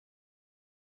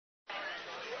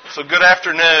So good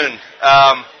afternoon.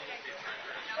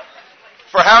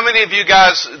 For how many of you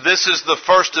guys, this is the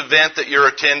first event that you're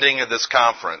attending at this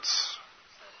conference?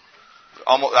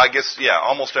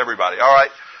 Almost everybody. All right.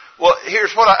 Well,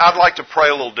 here's what I'd like to pray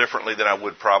a little differently than I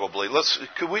would probably.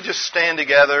 Could we just stand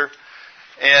together?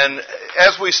 And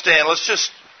as we stand, let's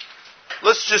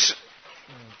just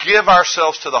give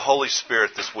ourselves to the Holy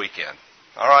Spirit this weekend.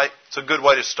 All right? It's a good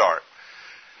way to start.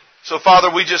 So, Father,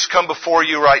 we just come before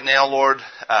you right now, Lord.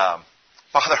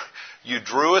 Father, you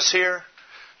drew us here.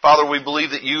 Father, we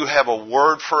believe that you have a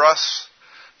word for us.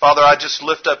 Father, I just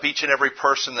lift up each and every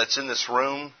person that's in this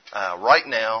room right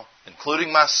now,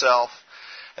 including myself.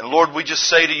 And Lord, we just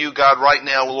say to you, God, right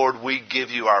now, Lord, we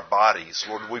give you our bodies.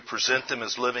 Lord, we present them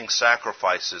as living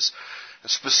sacrifices.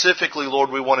 And specifically, Lord,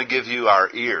 we want to give you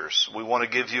our ears. We want to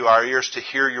give you our ears to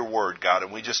hear your word, God,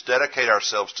 and we just dedicate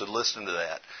ourselves to listen to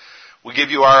that. We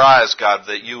give you our eyes, God,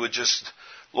 that you would just,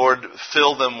 Lord,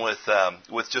 fill them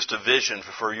with just a vision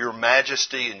for your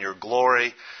majesty and your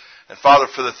glory. And Father,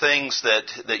 for the things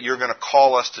that you're going to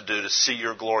call us to do to see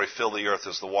your glory fill the earth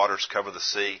as the waters cover the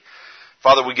sea.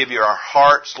 Father, we give you our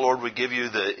hearts, Lord. We give you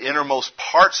the innermost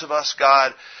parts of us,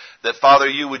 God, that, Father,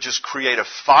 you would just create a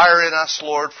fire in us,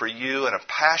 Lord, for you and a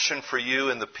passion for you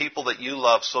and the people that you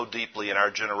love so deeply in our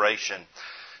generation.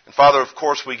 And, Father, of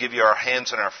course, we give you our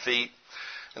hands and our feet.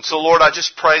 And so, Lord, I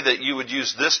just pray that you would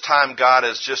use this time, God,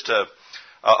 as just a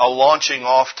launching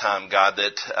off time, God,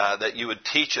 that you would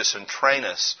teach us and train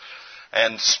us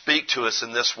and speak to us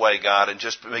in this way, God, and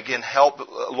just begin help,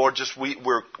 Lord,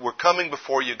 we're coming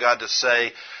before you, God, to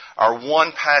say our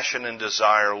one passion and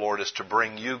desire, Lord, is to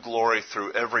bring you glory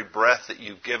through every breath that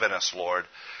you've given us, Lord,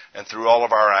 and through all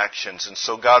of our actions. And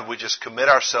so, God, we just commit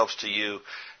ourselves to you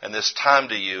and this time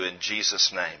to you in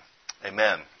Jesus' name.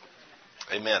 Amen.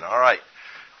 Amen. All right.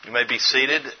 You may be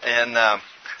seated. And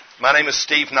my name is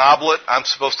Steve Noblet. I'm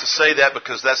supposed to say that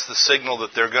because that's the signal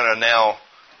that they're going to now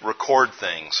record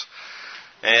things.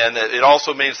 And it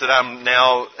also means that I'm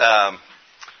now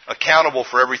accountable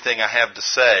for everything I have to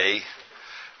say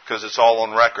because it's all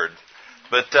on record.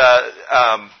 But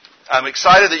I'm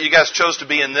excited that you guys chose to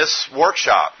be in this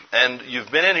workshop. And you've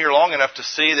been in here long enough to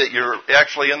see that you're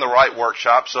actually in the right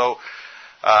workshop. So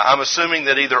I'm assuming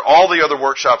that either all the other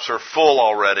workshops are full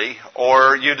already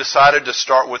or you decided to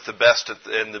start with the best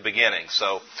in the beginning.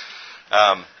 So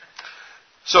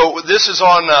this is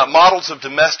on models of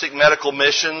domestic medical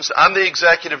missions. I'm the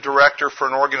executive director for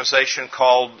an organization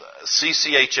called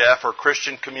CCHF, or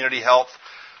Christian Community Health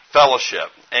Fellowship.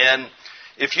 And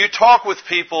if you talk with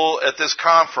people at this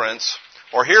conference,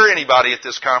 or hear anybody at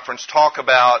this conference talk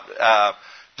about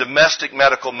domestic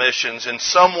medical missions in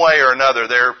some way or another,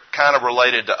 they're kind of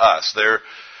related to us.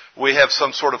 We have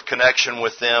some sort of connection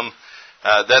with them.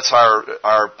 That's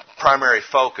our primary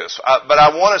focus. But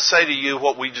I want to say to you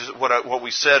what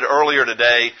we said earlier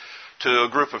today to a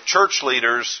group of church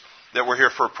leaders that were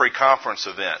here for a pre-conference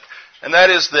event. And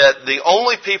that is that the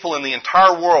only people in the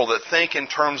entire world that think in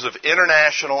terms of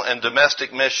international and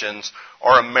domestic missions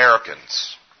are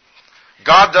Americans.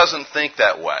 God doesn't think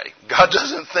that way. God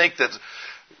doesn't think that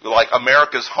like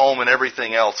America's home and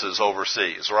everything else is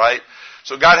overseas, right?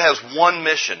 So God has one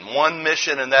mission,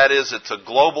 and that is it's a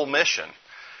global mission.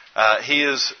 He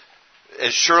is,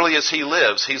 as surely as He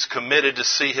lives, He's committed to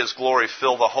see His glory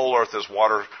fill the whole earth as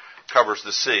water covers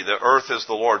the sea. The earth is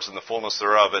the Lord's and the fullness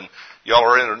thereof, and y'all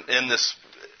are in this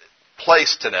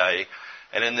place today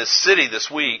and in this city this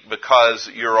week because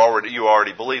you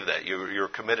already believe that. You're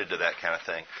committed to that kind of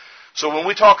thing. So when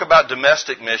we talk about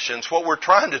domestic missions, what we're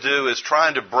trying to do is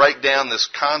trying to break down this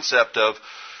concept of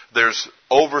there's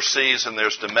overseas and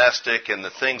there's domestic and the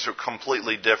things are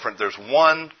completely different. There's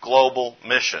one global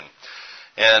mission.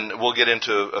 And we'll get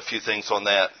into a few things on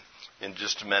that in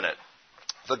just a minute.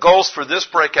 The goals for this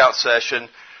breakout session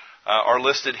are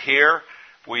listed here.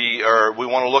 We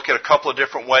want to look at a couple of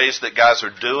different ways that guys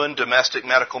are doing domestic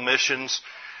medical missions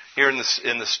here in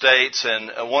the States.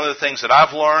 And one of the things that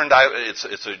I've learned,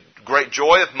 it's a great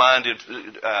joy of mine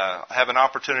to have an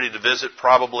opportunity to visit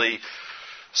probably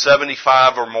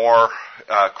 75 or more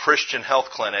Christian health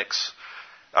clinics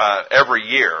every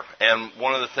year. And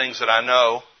one of the things that I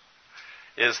know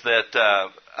is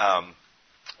that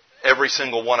every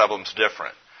single one of them is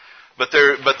different. But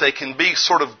they can be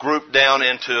sort of grouped down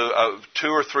into 2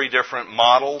 or 3 different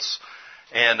models.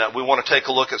 And we want to take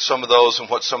a look at some of those and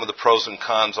what some of the pros and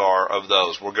cons are of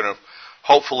those. We're going to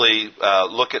hopefully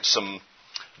look at some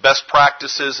best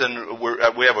practices, and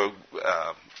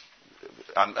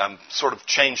I'm sort of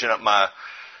changing up my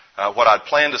what I'd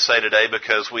planned to say today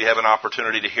because we have an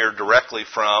opportunity to hear directly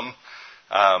from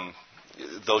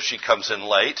though she comes in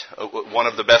late. One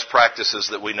of the best practices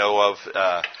that we know of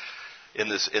in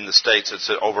the States,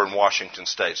 it's over in Washington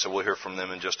State. So we'll hear from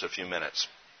them in just a few minutes.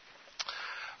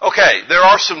 Okay, there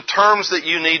are some terms that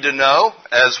you need to know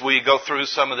as we go through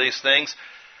some of these things.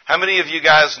 How many of you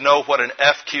guys know what an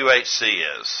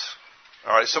FQHC is?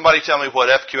 All right, somebody tell me what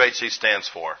FQHC stands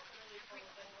for.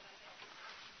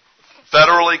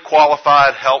 Federally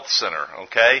Qualified Health Center,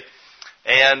 okay?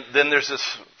 And then there's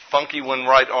this funky one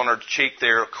right on her cheek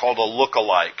there called a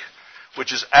look-alike,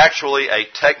 which is actually a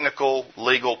technical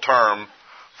legal term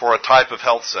for a type of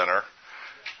health center.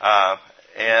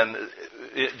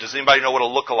 Does anybody know what a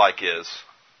look-alike is?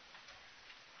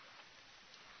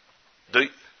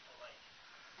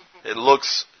 It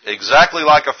looks exactly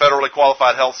like a federally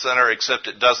qualified health center, except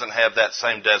it doesn't have that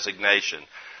same designation.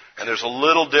 And there's a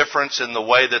little difference in the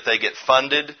way that they get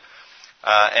funded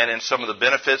and in some of the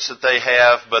benefits that they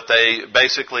have, but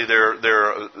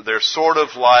they're sort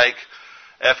of like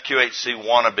FQHC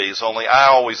wannabes, only I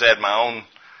always add my own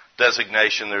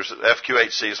designation. There's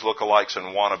FQHCs, lookalikes,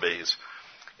 and wannabes.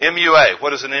 MUA,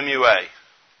 what is an MUA?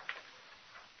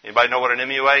 Anybody know what an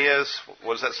MUA is?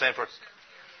 What does that stand for?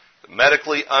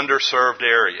 Medically underserved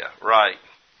area, right.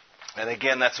 And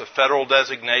again, that's a federal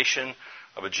designation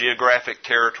of a geographic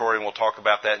territory, and we'll talk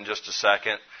about that in just a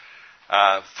second.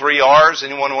 3 R's,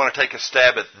 anyone want to take a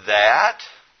stab at that?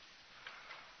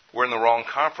 We're in the wrong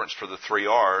conference for the 3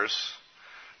 R's.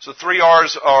 So 3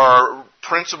 R's are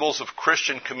principles of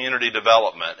Christian community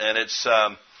development, and it's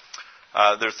there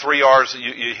are 3 R's.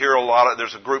 You hear a lot of.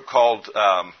 There's a group called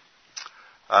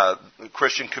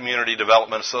Christian Community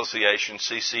Development Association,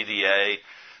 CCDA,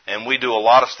 and we do a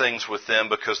lot of things with them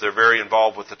because they're very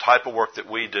involved with the type of work that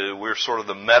we do. We're sort of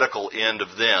the medical end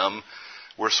of them.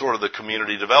 We're sort of the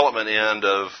community development end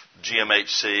of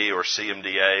GMHC or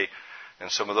CMDA and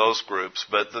some of those groups.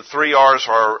 But the 3 R's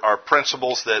are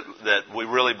principles that we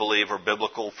really believe are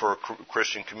biblical for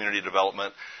Christian community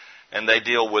development, and they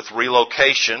deal with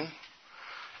relocation,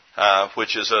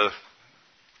 which is a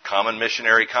common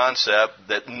missionary concept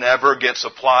that never gets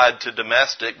applied to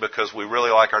domestic because we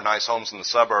really like our nice homes in the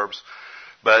suburbs.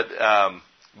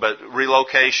 But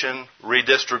relocation,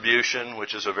 redistribution,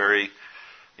 which is a very,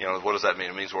 what does that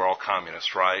mean? It means we're all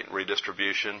communists, right?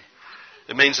 Redistribution.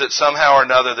 It means that somehow or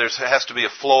another there has to be a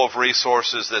flow of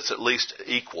resources that's at least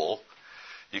equal.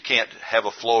 You can't have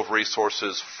a flow of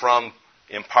resources from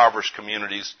impoverished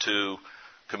communities to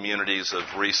communities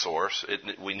of resource.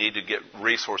 We need to get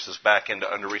resources back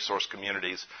into under-resourced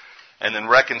communities. And then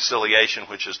reconciliation,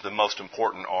 which is the most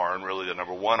important R, and really the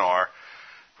number 1 R,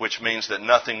 which means that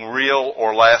nothing real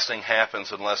or lasting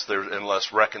happens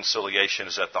unless reconciliation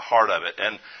is at the heart of it.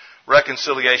 And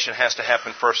reconciliation has to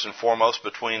happen first and foremost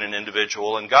between an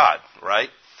individual and God, right?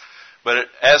 But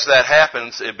as that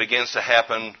happens, it begins to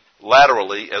happen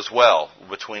laterally as well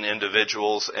between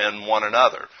individuals and one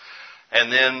another. And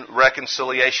then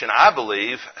reconciliation, I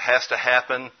believe, has to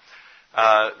happen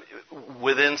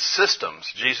within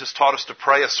systems. Jesus taught us to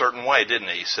pray a certain way, didn't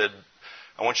he? He said,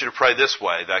 I want you to pray this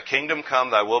way, thy kingdom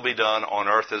come, thy will be done on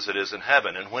earth as it is in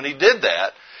heaven. And when he did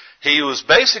that, he was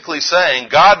basically saying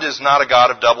God is not a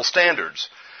God of double standards.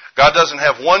 God doesn't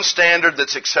have one standard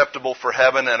that's acceptable for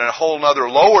heaven and a whole other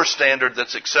lower standard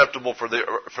that's acceptable for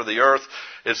the earth.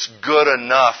 It's good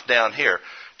enough down here.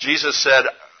 Jesus said,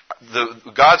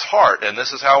 God's heart, and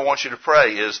this is how I want you to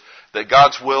pray, is that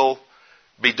God's will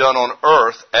be done on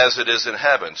earth as it is in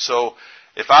heaven. So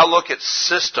if I look at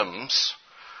systems,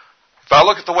 if I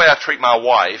look at the way I treat my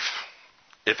wife,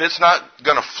 if it's not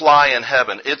going to fly in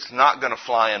heaven, it's not going to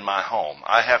fly in my home.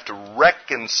 I have to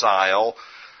reconcile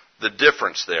the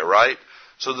difference there, right?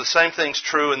 So the same thing's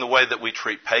true in the way that we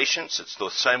treat patients. It's the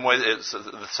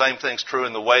same thing's true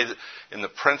in the way that, in the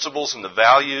principles and the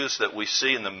values that we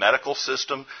see in the medical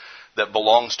system that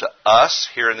belongs to us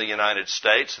here in the United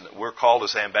States, and that we're called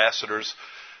as ambassadors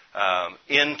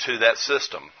into that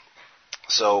system.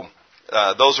 So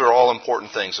those are all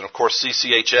important things. And of course,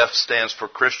 CCHF stands for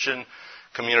Christian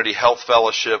Community Health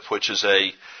Fellowship, which is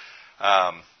a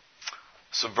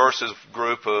subversive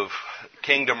group of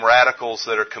kingdom radicals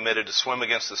that are committed to swim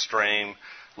against the stream,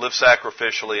 live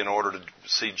sacrificially in order to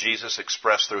see Jesus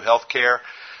expressed through health care,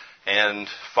 and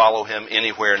follow him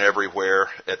anywhere and everywhere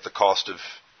at the cost of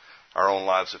our own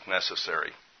lives if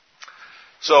necessary.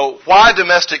 So why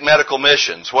domestic medical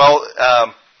missions? Well,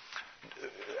 I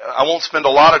won't spend a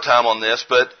lot of time on this,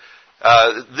 but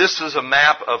this is a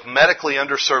map of medically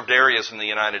underserved areas in the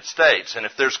United States. And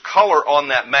if there's color on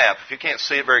that map, if you can't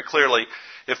see it very clearly,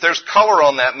 if there's color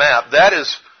on that map, that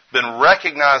has been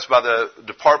recognized by the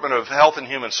Department of Health and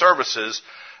Human Services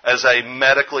as a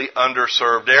medically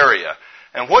underserved area.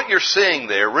 And what you're seeing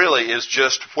there really is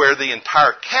just where the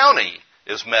entire county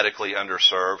is medically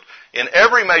underserved. In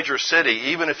every major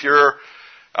city, even if you're,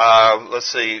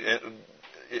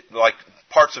 like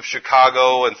parts of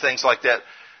Chicago and things like that,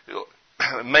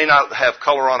 may not have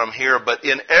color on them here, but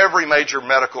in every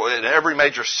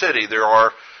major city, there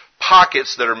are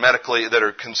pockets that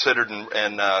are considered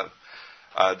and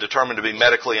determined to be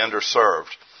medically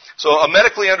underserved. So a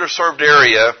medically underserved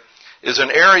area is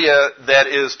an area that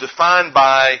is defined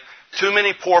by too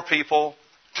many poor people,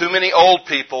 too many old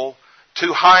people,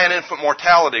 too high an infant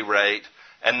mortality rate,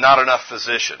 and not enough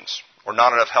physicians, or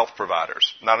not enough health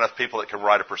providers, not enough people that can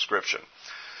write a prescription.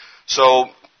 So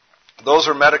those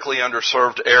are medically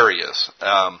underserved areas.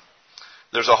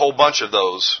 There's a whole bunch of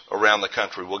those around the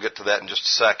country. We'll get to that in just a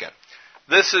second.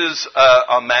 This is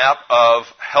a map of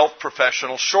health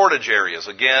professional shortage areas.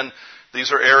 Again,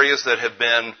 these are areas that have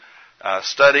been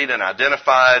studied and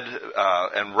identified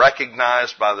and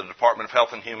recognized by the Department of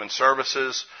Health and Human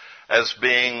Services as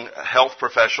being health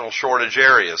professional shortage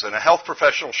areas. And a health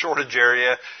professional shortage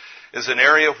area is an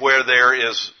area where there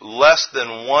is less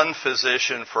than one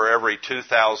physician for every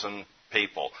 2,000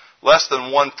 people, less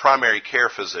than one primary care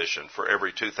physician for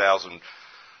every 2,000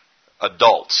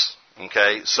 adults.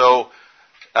 Okay, so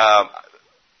how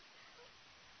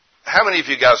many of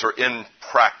you guys are in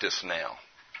practice now?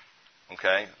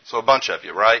 Okay, so a bunch of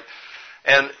you, right?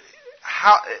 And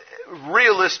how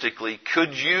realistically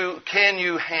can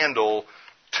you handle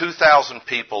 2,000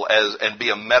 people and be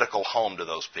a medical home to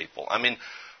those people? I mean,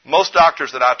 most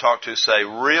doctors that I talk to say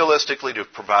realistically to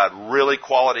provide really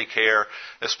quality care,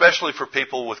 especially for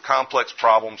people with complex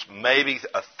problems, maybe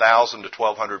 1,000 to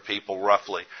 1,200 people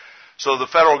roughly. So the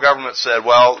federal government said,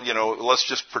 well, let's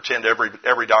just pretend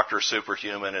every doctor is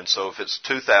superhuman, and so if it's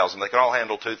 2,000, they can all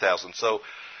handle 2,000. So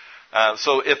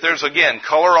if there's, again,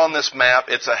 color on this map,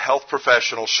 it's a health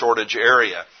professional shortage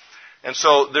area. And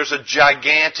so there's a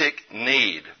gigantic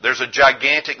need. There's a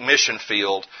gigantic mission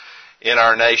field in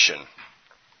our nation.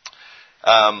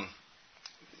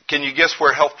 Can you guess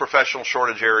where health professional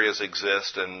shortage areas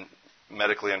exist and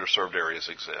medically underserved areas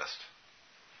exist?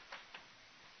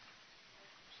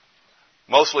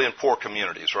 Mostly in poor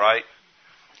communities, right?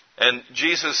 And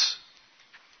Jesus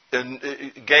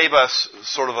gave us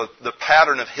sort of the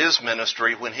pattern of His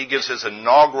ministry when He gives His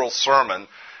inaugural sermon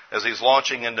as He's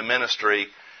launching into ministry.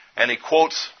 And He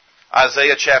quotes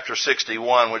Isaiah chapter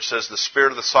 61, which says, "The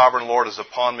Spirit of the Sovereign Lord is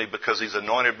upon me because He's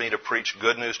anointed me to preach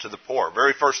good news to the poor."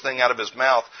 Very first thing out of His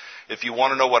mouth, if you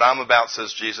want to know what I'm about,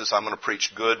 says Jesus, I'm going to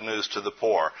preach good news to the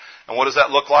poor. And what does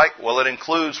that look like? Well, it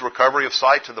includes recovery of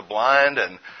sight to the blind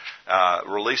and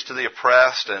release to the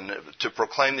oppressed and to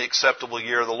proclaim the acceptable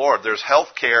year of the Lord. There's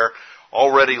health care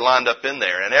already lined up in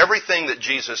there. And everything that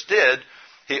Jesus did,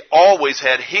 He always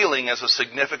had healing as a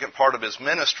significant part of His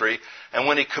ministry. And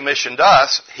when He commissioned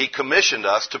us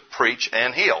to preach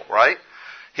and heal, right?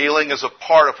 Healing is a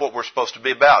part of what we're supposed to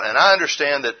be about. And I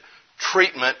understand that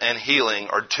treatment and healing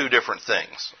are two different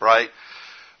things, right?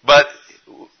 But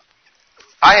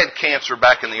I had cancer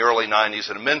back in the early 90s,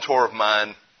 and a mentor of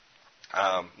mine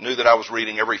knew that I was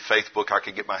reading every faith book I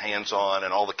could get my hands on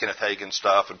and all the Kenneth Hagin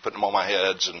stuff and putting them on my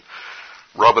heads and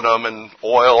rubbing them in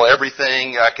oil,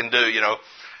 everything I can do,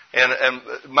 And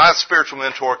my spiritual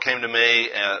mentor came to me,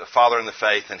 a father in the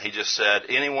faith, and he just said,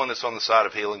 anyone that's on the side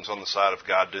of healing is on the side of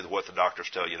God. Do what the doctors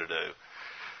tell you to do.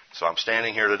 So I'm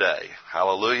standing here today,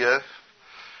 hallelujah,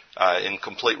 in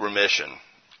complete remission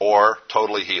or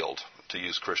totally healed, to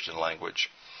use Christian language.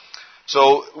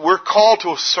 So we're called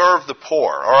to serve the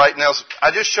poor. All right, now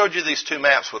I just showed you these two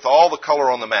maps with all the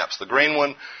color on the maps. The green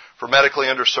one for medically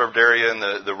underserved area and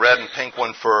the red and pink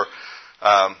one for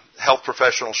health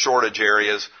professional shortage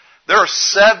areas. There are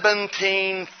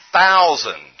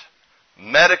 17,000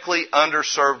 medically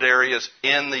underserved areas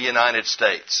in the United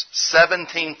States.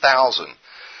 17,000.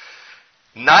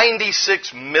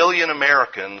 96 million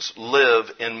Americans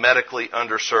live in medically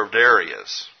underserved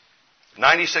areas.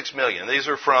 96 million. These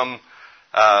are from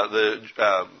the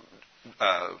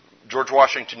George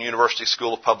Washington University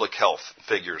School of Public Health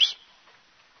figures.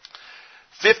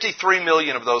 53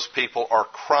 million of those people are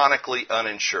chronically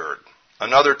uninsured.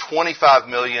 Another 25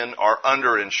 million are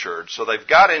underinsured. So they've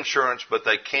got insurance, but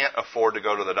they can't afford to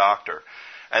go to the doctor.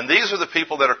 And these are the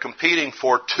people that are competing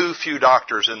for too few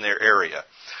doctors in their area.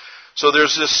 So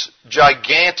there's this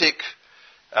gigantic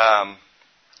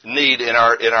need in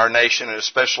our nation, and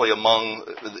especially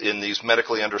in these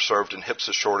medically underserved and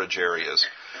HPSA shortage areas.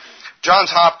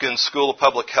 Johns Hopkins School of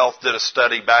Public Health did a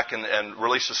study and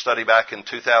released a study back in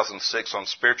 2006 on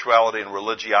spirituality and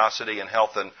religiosity and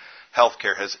health and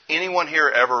healthcare. Has anyone here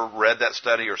ever read that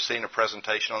study or seen a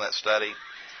presentation on that study?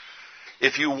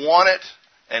 If you want it,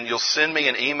 and you'll send me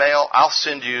an email, I'll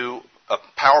send you a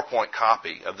PowerPoint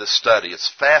copy of this study.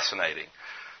 It's fascinating.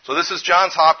 So this is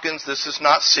Johns Hopkins. This is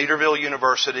not Cedarville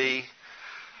University.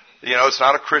 It's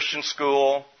not a Christian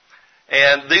school.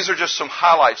 And these are just some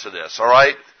highlights of this, all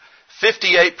right?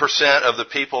 58% of the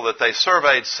people that they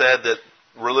surveyed said that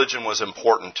religion was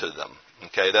important to them.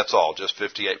 Okay, that's all, just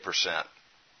 58%.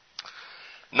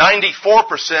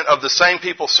 94% of the same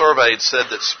people surveyed said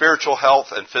that spiritual health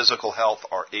and physical health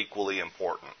are equally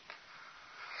important.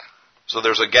 So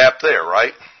there's a gap there,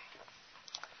 right?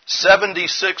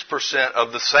 76%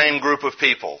 of the same group of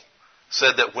people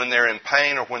said that when they're in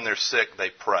pain or when they're sick, they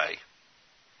pray.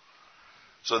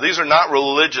 So these are not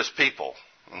religious people,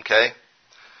 okay?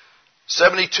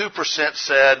 72%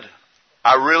 said,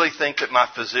 I really think that my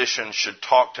physician should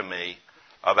talk to me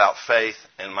about faith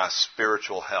and my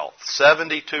spiritual health.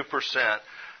 72%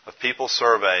 of people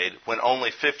surveyed when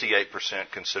only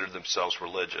 58% considered themselves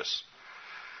religious.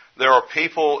 There are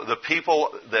people, the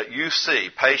people that you see,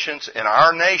 patients in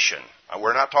our nation,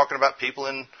 we're not talking about people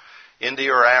in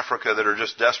India or Africa that are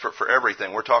just desperate for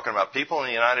everything. We're talking about people in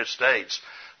the United States.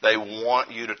 They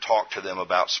want you to talk to them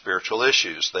about spiritual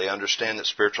issues. They understand that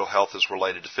spiritual health is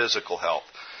related to physical health.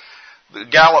 The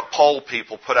Gallup poll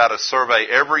people put out a survey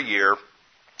every year,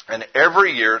 and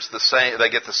every year it's the same. They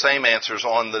get the same answers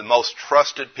on the most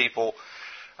trusted people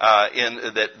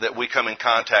that we come in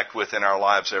contact with in our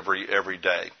lives every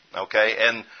day. Okay,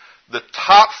 and the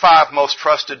top 5 most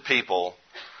trusted people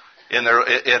in their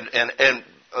and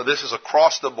this is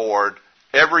across the board.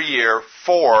 Every year,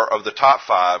 4 of the top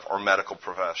 5 are medical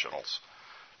professionals.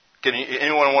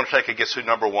 Anyone want to take a guess who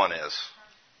number 1 is?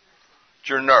 It's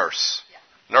your nurse.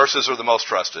 Nurses are the most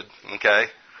trusted. Okay.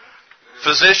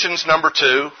 Physicians number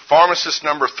 2. Pharmacists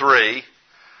number 3.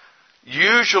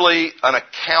 Usually an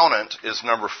accountant is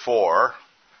number 4.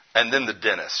 And then the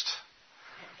dentist.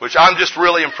 Which I'm just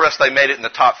really impressed they made it in the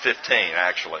top 15,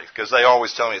 actually. Because they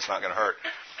always tell me it's not going to hurt.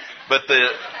 But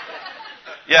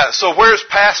so where's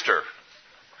pastor?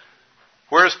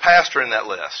 Where's pastor in that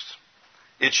list?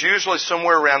 It's usually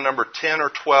somewhere around number 10 or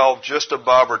 12, just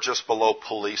above or just below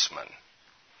policeman.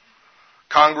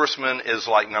 Congressman is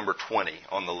like number 20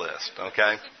 on the list,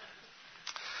 okay?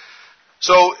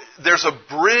 So there's a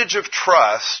bridge of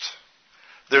trust.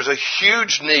 There's a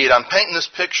huge need. I'm painting this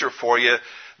picture for you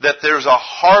that there's a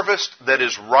harvest that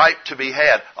is ripe to be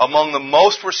had among the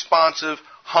most responsive,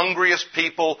 hungriest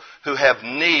people who have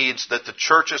needs that the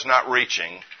church is not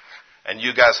reaching, and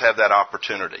you guys have that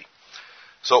opportunity.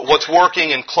 So what's working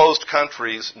in closed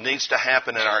countries needs to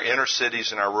happen in our inner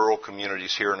cities and our rural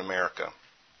communities here in America.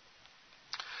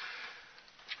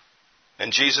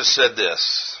 And Jesus said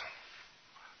this,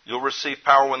 you'll receive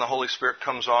power when the Holy Spirit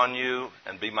comes on you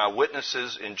and be my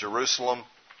witnesses in Jerusalem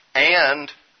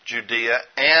and Judea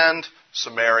and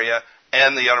Samaria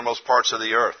and the uttermost parts of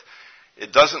the earth.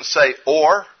 It doesn't say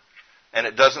or, and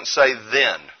it doesn't say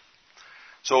then.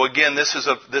 So again,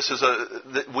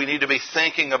 we need to be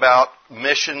thinking about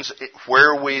missions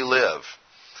where we live.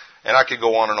 And I could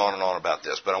go on and on and on about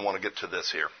this, but I want to get to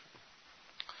this here.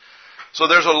 So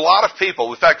there's a lot of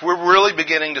people. In fact, we're really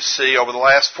beginning to see over the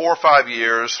last 4 or 5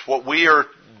 years what we are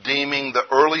deeming the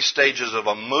early stages of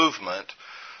a movement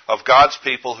of God's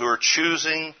people who are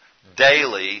choosing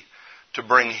daily to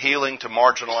bring healing to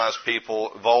marginalized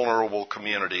people, vulnerable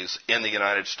communities in the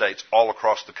United States, all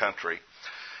across the country.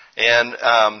 And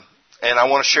I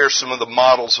want to share some of the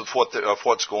models of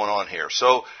what's going on here.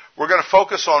 So we're going to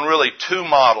focus on really 2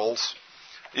 models.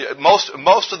 Most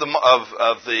of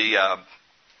the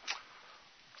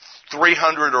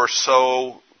 300 or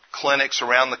so clinics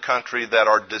around the country that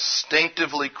are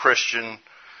distinctively Christian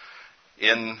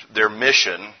in their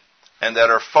mission and that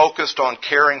are focused on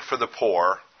caring for the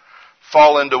poor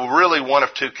fall into really one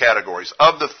of 2 categories.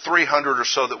 Of the 300 or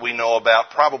so that we know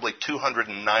about, probably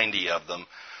 290 of them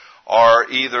are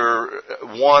either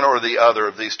one or the other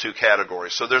of these 2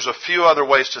 categories. So there's a few other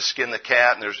ways to skin the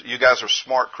cat, and you guys are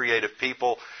smart, creative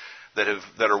people that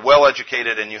are well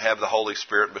educated, and you have the Holy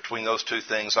Spirit. Between those 2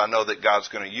 things, I know that God's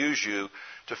going to use you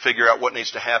to figure out what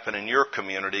needs to happen in your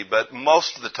community, but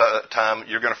most of the time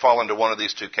you're going to fall into one of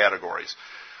these 2 categories.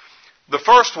 The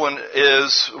first one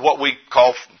is what we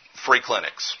call free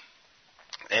clinics.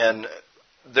 And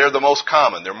they're the most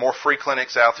common. There are more free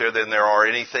clinics out there than there are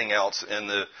anything else in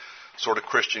the sort of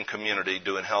Christian community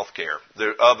doing health care.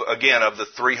 Of the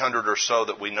 300 or so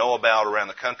that we know about around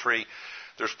the country,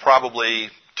 there's probably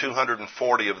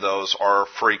 240 of those are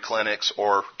free clinics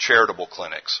or charitable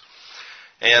clinics.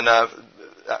 And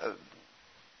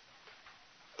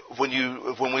when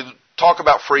we talk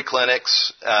about free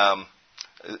clinics,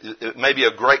 maybe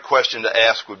a great question to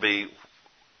ask would be,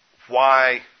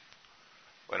 why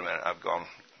Wait a minute, I've gone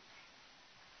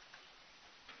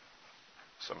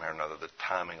somehow or another. The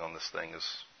timing on this thing is...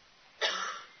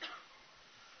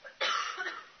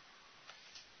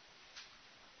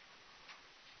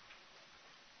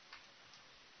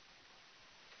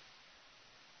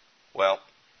 Well,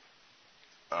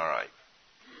 all right.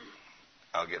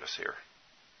 I'll get us here.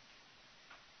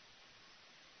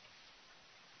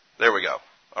 There we go.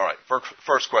 All right,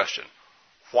 first question.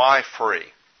 Why free?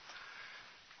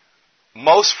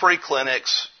 Most free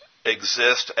clinics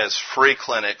exist as free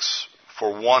clinics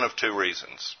for one of two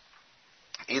reasons.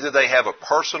 Either they have a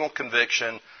personal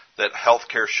conviction that health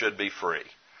care should be free,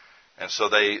 and so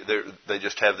they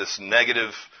just have this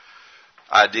negative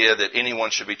idea that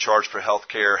anyone should be charged for health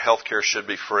care should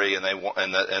be free,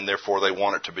 and therefore they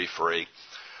want it to be free.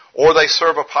 Or they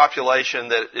serve a population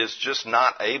that is just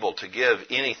not able to give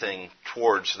anything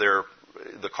towards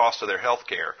the cost of their health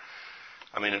care.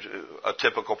 I mean, a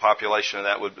typical population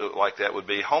like that would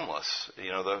be homeless.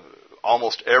 You know,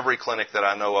 almost every clinic that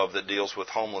I know of that deals with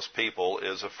homeless people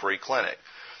is a free clinic.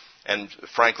 And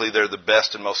frankly, they're the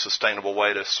best and most sustainable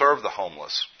way to serve the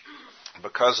homeless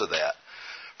because of that.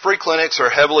 Free clinics are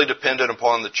heavily dependent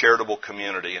upon the charitable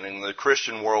community, and in the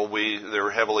Christian world,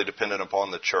 they're heavily dependent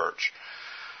upon the church.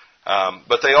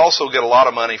 But they also get a lot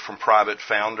of money from private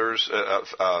funders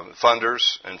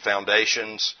and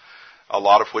foundations, a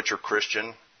lot of which are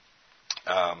Christian.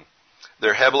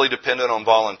 They're heavily dependent on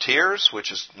volunteers,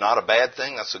 which is not a bad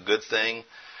thing. That's a good thing.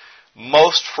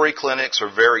 Most free clinics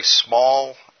are very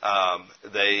small.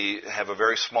 They have a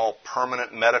very small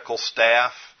permanent medical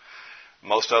staff.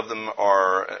 Most of them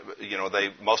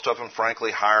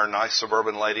frankly hire nice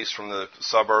suburban ladies from the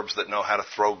suburbs that know how to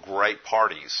throw great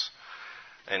parties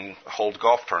and hold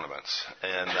golf tournaments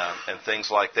and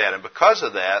things like that. And because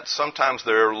of that, sometimes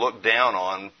they're looked down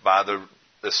on by the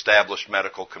established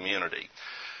medical community.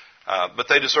 But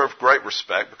they deserve great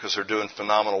respect because they're doing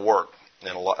phenomenal work in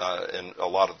a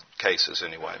lot of cases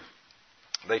anyway.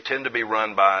 They tend to be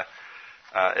run by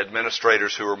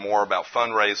administrators who are more about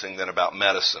fundraising than about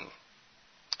medicine.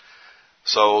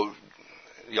 So,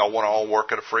 y'all want to all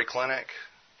work at a free clinic?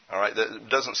 All right, that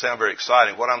doesn't sound very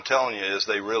exciting. What I'm telling you is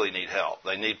they really need help.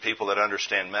 They need people that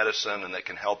understand medicine and that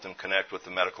can help them connect with the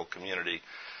medical community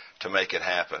to make it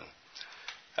happen.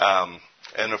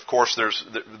 And of course,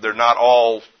 they're not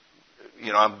all,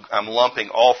 I'm lumping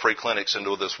all free clinics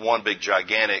into this one big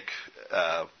gigantic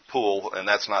pool, and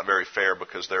that's not very fair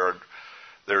because there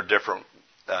are different.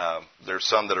 There's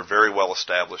some that are very well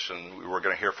established, and we're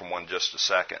going to hear from one in just a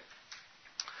second.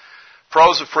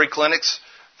 Pros of free clinics,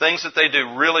 things that they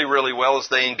do really, really well is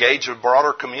they engage a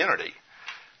broader community.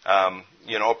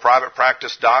 A private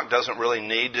practice doc doesn't really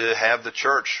need to have the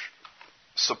church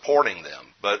supporting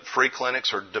them, but free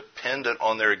clinics are dependent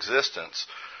on their existence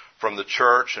from the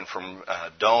church and from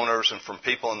donors and from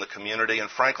people in the community. And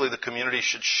frankly, the community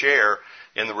should share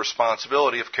in the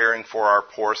responsibility of caring for our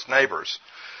poorest neighbors.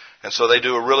 And so they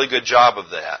do a really good job of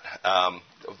that.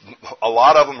 A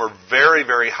lot of them are very,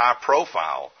 very high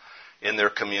profile in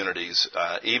their communities,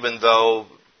 even though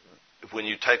when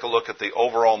you take a look at the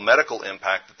overall medical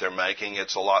impact that they're making,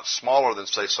 it's a lot smaller than,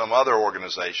 say, some other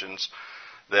organizations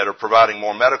that are providing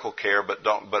more medical care but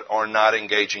are not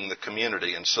engaging the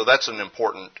community. And so that's an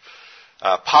important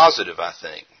positive, I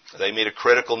think. They meet a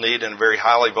critical need in a very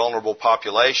highly vulnerable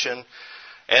population,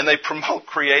 and they promote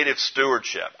creative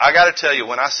stewardship. I got to tell you,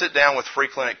 when I sit down with free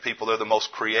clinic people, they're the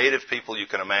most creative people you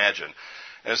can imagine.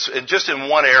 And just in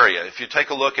one area, if you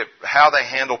take a look at how they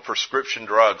handle prescription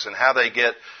drugs and how they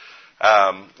get,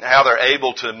 how they're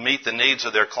able to meet the needs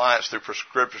of their clients through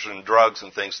prescription drugs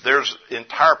and things, there's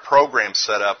entire programs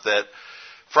set up that,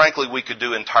 frankly, we could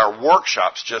do entire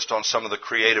workshops just on some of the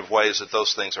creative ways that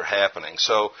those things are happening.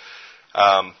 So,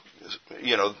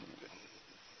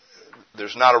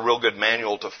 there's not a real good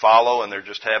manual to follow, and they're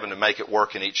just having to make it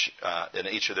work in each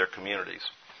of their communities.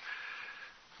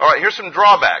 All right, here's some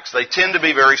drawbacks. They tend to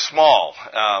be very small.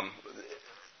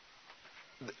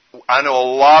 I know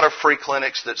a lot of free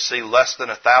clinics that see less than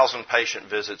 1,000 patient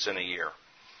visits in a year.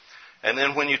 And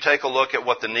then when you take a look at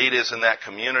what the need is in that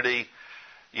community,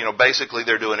 basically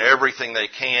they're doing everything they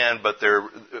can, but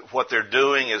what they're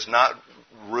doing is not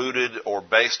rooted or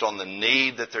based on the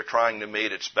need that they're trying to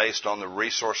meet. It's based on the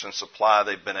resource and supply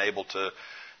they've been able to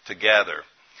gather.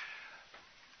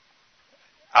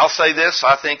 I'll say this,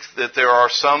 I think that there are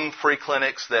some free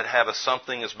clinics that have a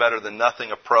something is better than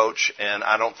nothing approach, and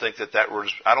I don't think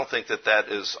that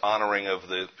is honoring of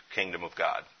the kingdom of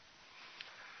God.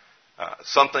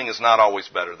 Something is not always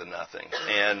better than nothing.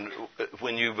 And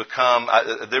when you become,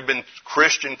 there have been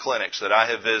Christian clinics that I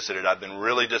have visited, I've been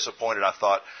really disappointed. I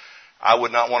thought, I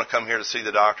would not want to come here to see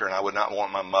the doctor, and I would not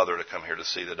want my mother to come here to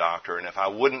see the doctor. And if I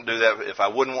wouldn't do that, if I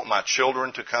wouldn't want my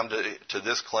children to come to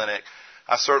this clinic,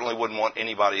 I certainly wouldn't want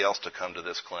anybody else to come to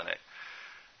this clinic.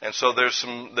 And so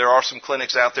there are some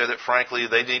clinics out there that, frankly,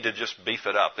 they need to just beef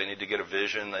it up. They need to get a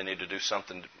vision. They need to do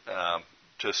something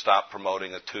to stop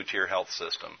promoting a two-tier health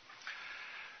system.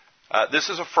 This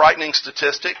is a frightening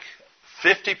statistic.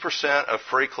 50% of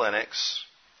free clinics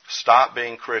stop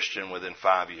being Christian within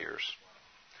 5 years.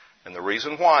 And the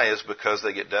reason why is because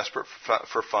they get desperate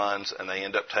for funds, and they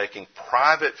end up taking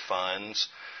private funds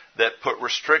that put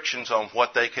restrictions on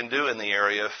what they can do in the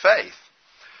area of faith.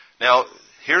 Now,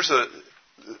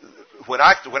 when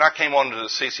I came on to the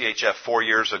CCHF 4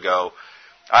 years ago,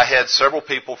 I had several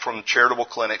people from charitable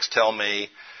clinics tell me,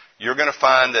 you're going to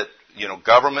find that,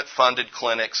 government-funded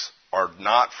clinics are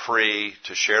not free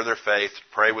to share their faith, to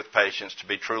pray with patients, to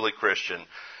be truly Christian,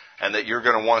 and that you're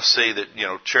going to want to see that,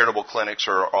 charitable clinics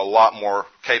are a lot more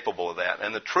capable of that.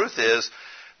 And the truth is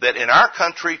that in our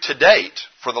country to date,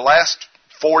 for the last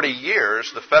 40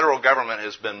 years, the federal government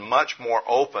has been much more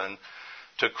open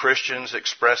to Christians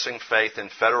expressing faith in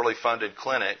federally funded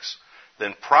clinics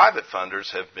than private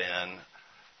funders have been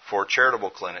for charitable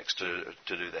clinics to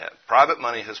do that. Private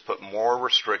money has put more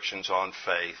restrictions on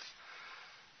faith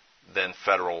than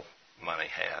federal money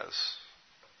has.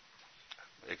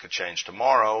 It could change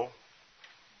tomorrow.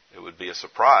 It would be a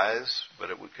surprise,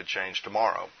 but it could change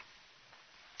tomorrow.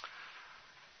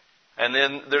 And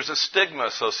then there's a stigma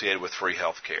associated with free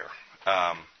health care.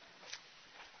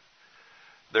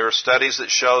 There are studies that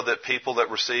show that people that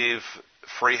receive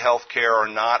free health care are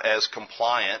not as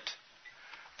compliant.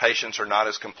 Patients are not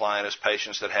as compliant as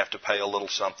patients that have to pay a little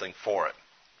something for it.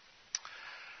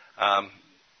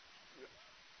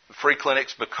 Free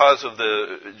clinics, because of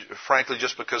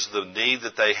just because of the need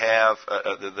that they have,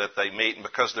 that they meet, and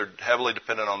because they're heavily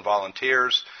dependent on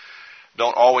volunteers,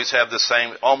 don't always have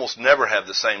almost never have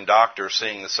the same doctor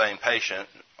seeing the same patient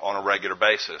on a regular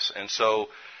basis. And so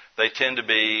they tend to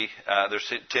be, there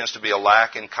tends to be a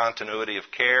lack in continuity of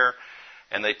care,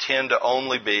 and they tend to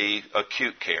only be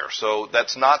acute care. So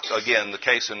that's not, again, the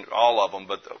case in all of them,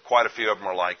 but quite a few of them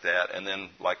are like that. And then,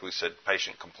 like we said,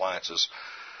 patient compliance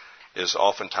is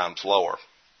oftentimes lower.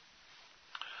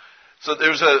 So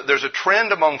there's a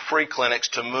trend among free clinics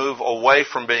to move away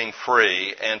from being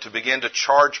free and to begin to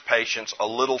charge patients a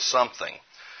little something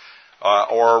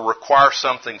or require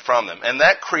something from them. And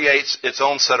that creates its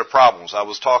own set of problems. I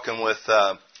was talking with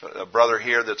a brother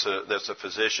here that's a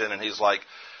physician, and he's like,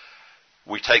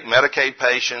 we take Medicaid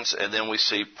patients and then we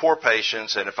see poor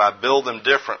patients, and if I bill them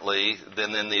differently,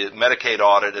 then in the Medicaid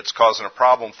audit it's causing a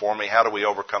problem for me. How do we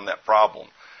overcome that problem?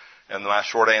 And my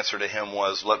short answer to him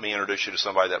was, let me introduce you to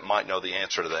somebody that might know the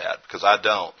answer to that, because I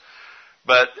don't.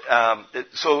 But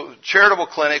so charitable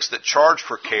clinics that charge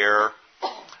for care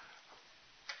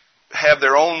have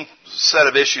their own set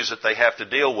of issues that they have to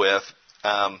deal with,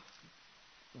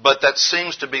 but that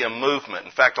seems to be a movement.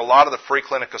 In fact, a lot of the free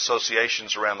clinic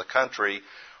associations around the country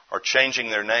are changing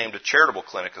their name to charitable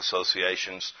clinic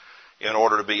associations in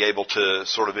order to be able to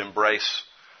sort of embrace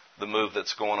the move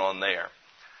that's going on there.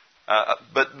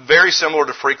 But very similar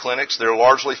to free clinics, they're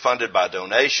largely funded by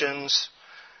donations.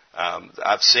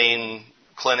 I've seen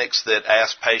clinics that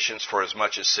ask patients for as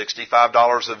much as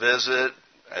 $65 a visit,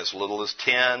 as little as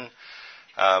 $10.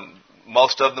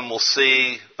 Most of them will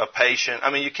see a patient.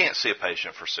 I mean, you can't see a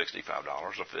patient for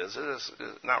 $65 a visit. It's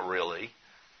not really.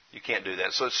 You can't do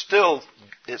that. So it still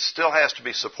has to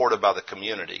be supported by the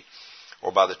community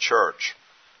or by the church.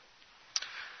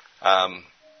 I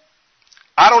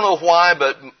don't know why,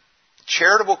 but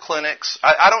charitable clinics,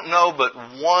 I don't know, but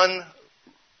one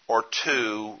or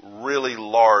two really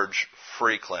large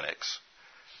free clinics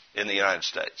in the United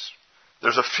States.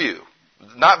 There's a few.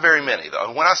 Not very many, though.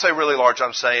 And when I say really large,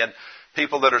 I'm saying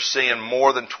people that are seeing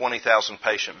more than 20,000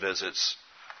 patient visits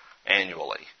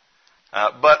annually.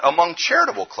 But among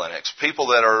charitable clinics, people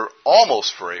that are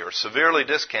almost free or severely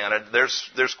discounted,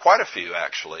 there's quite a few,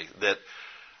 actually, that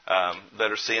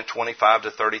are seeing 25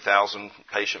 to 30,000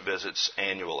 patient visits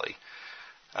annually.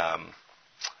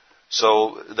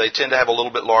 So they tend to have a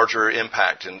little bit larger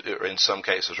impact in some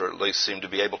cases, or at least seem to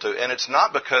be able to. And it's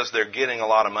not because they're getting a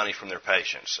lot of money from their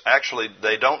patients. Actually,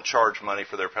 they don't charge money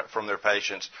from their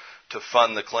patients to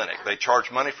fund the clinic. They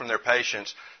charge money from their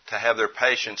patients to have their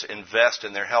patients invest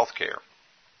in their health care.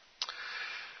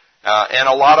 And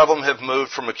a lot of them have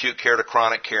moved from acute care to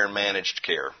chronic care and managed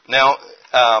care. Now,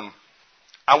 I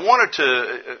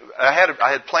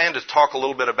had planned to talk a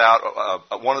little bit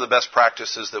about one of the best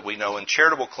practices that we know in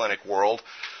charitable clinic world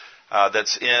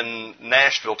that's in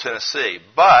Nashville, Tennessee.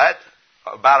 But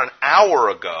about an hour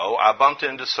ago, I bumped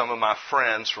into some of my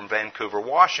friends from Vancouver,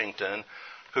 Washington,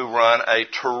 who run a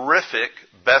terrific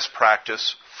best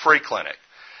practice free clinic.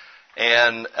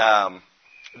 And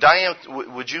Diane,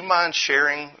 would you mind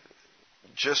sharing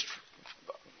just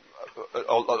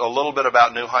a little bit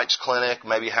about New Heights Clinic,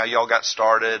 maybe how y'all got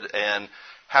started and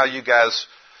how you guys,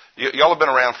 y'all have been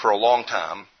around for a long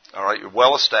time, all right? You're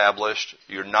well established.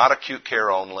 You're not acute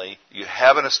care only. You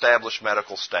have an established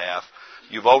medical staff.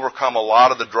 You've overcome a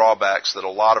lot of the drawbacks that a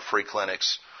lot of free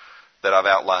clinics that I've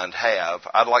outlined have.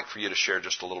 I'd like for you to share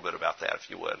just a little bit about that, if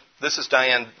you would. This is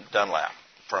Diane Dunlap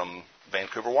from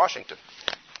Vancouver, Washington.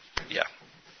 Yeah.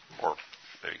 Or,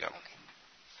 there you go. Okay.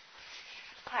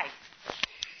 Hi.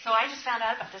 So I just found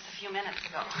out about this a few minutes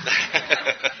ago.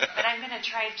 But I'm going to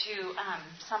try to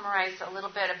summarize a little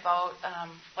bit about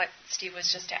what Steve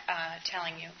was just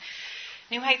telling you.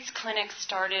 New Heights Clinic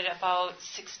started about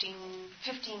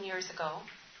 15 years ago,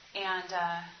 and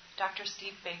Dr.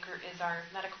 Steve Baker is our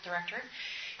medical director.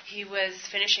 He was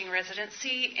finishing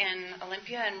residency in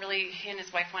Olympia, and really he and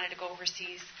his wife wanted to go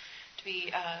overseas to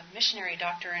be a missionary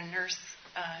doctor and nurse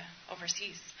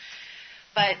overseas.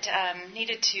 But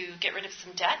needed to get rid of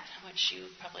some debt, which you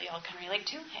probably all can relate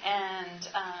to, and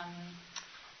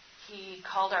he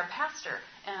called our pastor.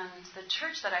 And the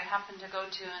church that I happen to go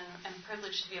to and am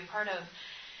privileged to be a part of,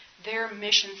 their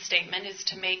mission statement is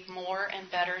to make more and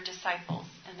better disciples.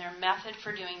 And their method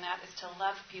for doing that is to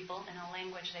love people in a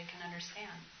language they can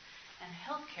understand. And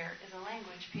healthcare is a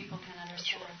language people can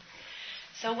understand.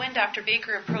 So when Dr.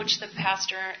 Baker approached the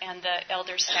pastor and the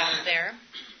elder staff there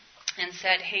and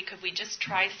said, hey, could we just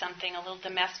try something, a little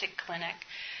domestic clinic,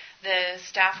 the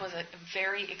staff was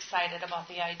very excited about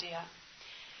the idea.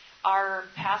 Our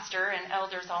pastor and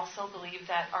elders also believe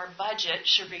that our budget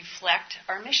should reflect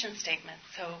our mission statement.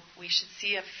 So we should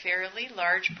see a fairly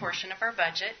large portion of our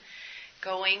budget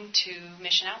going to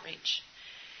mission outreach.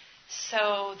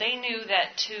 So they knew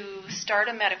that to start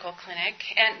a medical clinic,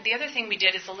 and the other thing we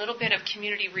did is a little bit of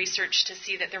community research to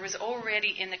see that there was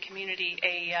already in the community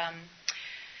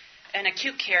an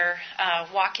acute care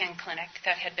walk-in clinic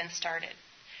that had been started.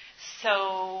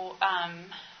 So,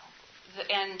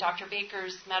 and Dr.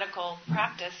 Baker's medical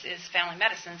practice is family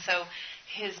medicine, so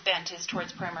his bent is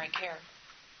towards primary care.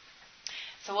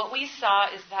 So what we saw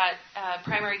is that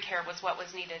primary care was what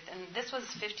was needed. And this was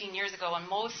 15 years ago, and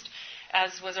most,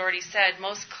 as was already said,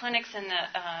 most clinics in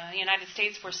the United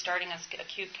States were starting as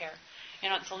acute care. You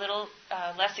know, it's a little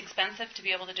less expensive to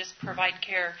be able to just provide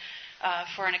care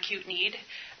for an acute need.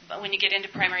 But when you get into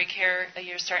primary care,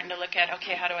 you're starting to look at,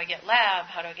 okay, how do I get lab?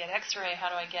 How do I get x-ray? How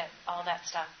do I get all that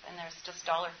stuff? And there's just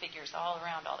dollar figures all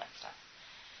around all that stuff.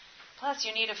 Plus,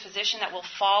 you need a physician that will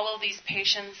follow these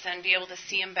patients and be able to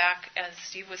see them back, as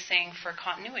Steve was saying, for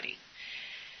continuity.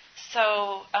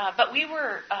 So, but we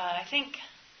were, I think,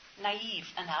 naive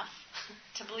enough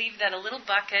to believe that a little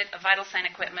bucket of vital sign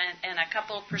equipment and a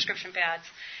couple of prescription pads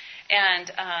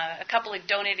and a couple of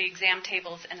donated exam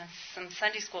tables and some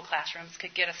Sunday school classrooms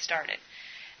could get us started.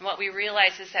 And what we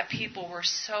realized is that people were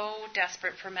so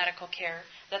desperate for medical care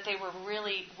that they were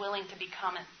really willing to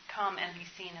come and be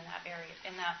seen in that area,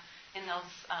 in that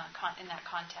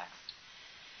context.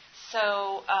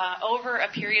 So over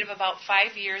a period of about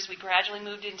 5 years, we gradually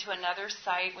moved into another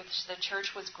site, which the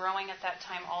church was growing at that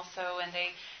time also, and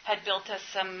they had built us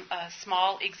some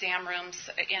small exam rooms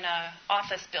in an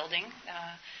office building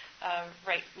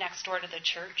right next door to the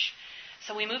church.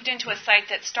 So we moved into a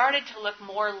site that started to look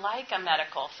more like a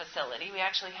medical facility. We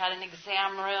actually had an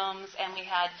exam rooms, and we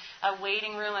had a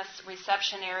waiting room, a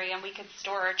reception area, and we could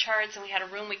store our charts, and we had a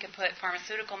room we could put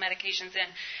pharmaceutical medications in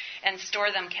and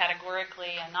store them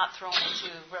categorically and not throw them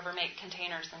into Rubbermaid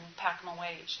containers and pack them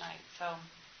away each night. So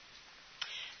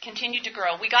continued to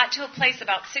grow. We got to a place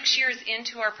about 6 years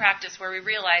into our practice where we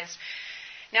realized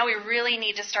now we really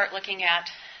need to start looking at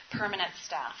permanent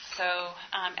staff. So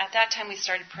at that time we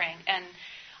started praying. And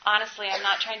honestly, I'm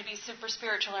not trying to be super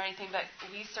spiritual or anything, but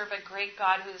we serve a great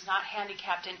God who is not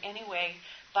handicapped in any way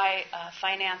by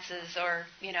finances or,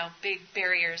 big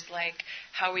barriers like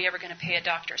how are we ever going to pay a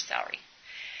doctor's salary.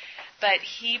 But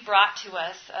he brought to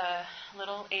us a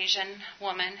little Asian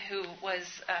woman who was,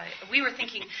 we were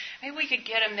thinking, maybe we could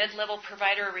get a mid-level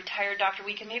provider, a retired doctor.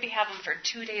 We could maybe have him for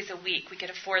 2 days a week. We could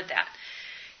afford that.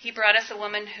 He brought us a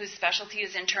woman whose specialty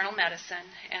is internal medicine,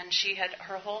 and she had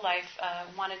her whole life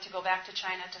wanted to go back to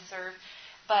China to serve,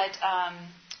 but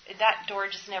that door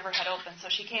just never had opened. So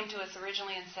she came to us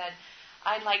originally and said,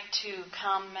 I'd like to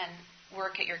come and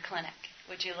work at your clinic.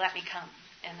 Would you let me come?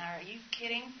 And are you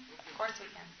kidding? Of course we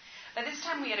can. By this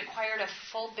time, we had acquired a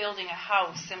full building, a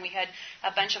house, and we had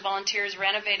a bunch of volunteers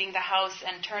renovating the house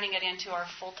and turning it into our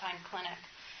full-time clinic.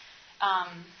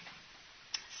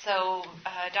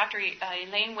 Dr.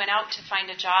 Elaine went out to find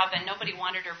a job, and nobody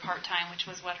wanted her part-time, which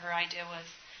was what her idea was.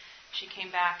 She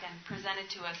came back and presented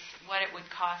to us what it would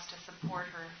cost to support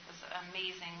her. It was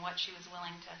amazing what she was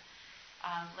willing to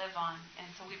live on. And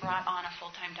so we brought on a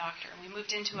full-time doctor. And we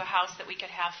moved into a house that we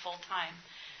could have full-time,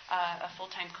 a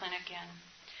full-time clinic in.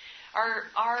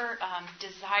 Our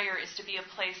desire is to be a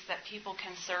place that people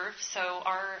can serve. So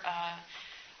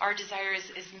our desire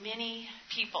is many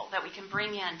people that we can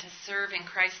bring in to serve in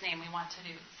Christ's name we want to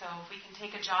do. So if we can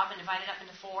take a job and divide it up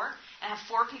into 4 and have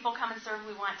 4 people come and serve,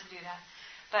 we want to do that.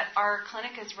 But our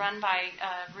clinic is run by 6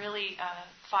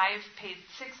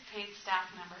 paid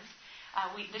staff members.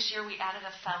 This year we added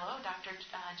a fellow, Dr.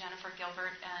 Jennifer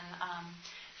Gilbert, and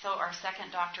so our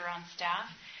second doctor on staff.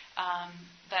 I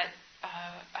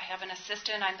have an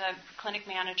assistant. I'm the clinic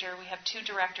manager. We have 2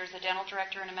 directors, a dental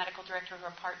director and a medical director who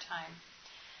are part-time,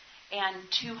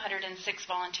 and 206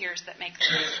 volunteers that make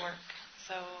this work.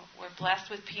 So we're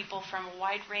blessed with people from a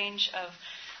wide range of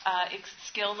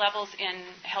skill levels in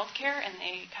healthcare, and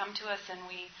they come to us, and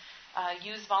we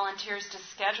use volunteers to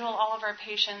schedule all of our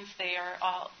patients. They are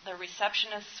all the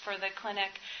receptionists for the clinic.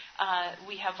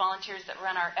 We have volunteers that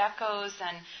run our echoes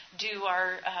and do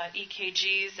our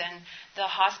EKGs, and the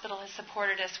hospital has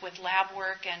supported us with lab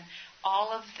work, and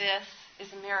all of this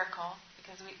is a miracle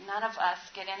because none of us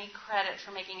get any credit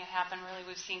for making it happen. Really,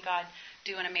 we've seen God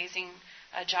do an amazing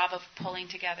job of pulling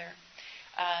together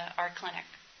our clinic.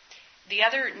 The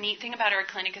other neat thing about our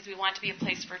clinic is we want to be a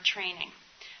place for training.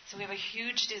 So we have a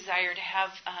huge desire to have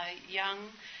young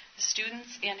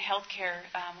students in healthcare.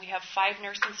 We have 5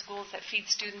 nursing schools that feed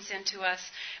students into us.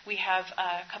 We have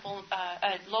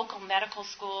a local medical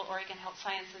school, Oregon Health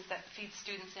Sciences, that feeds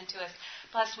students into us.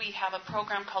 Plus, we have a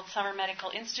program called Summer Medical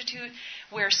Institute,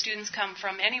 where students come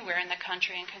from anywhere in the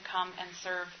country and can come and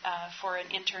serve for an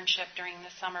internship during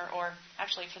the summer, or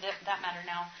actually, for that matter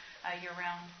now,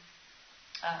 year-round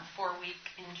 4-week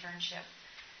internship.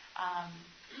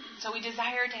 So we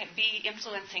desire to be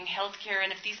influencing healthcare,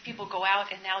 and if these people go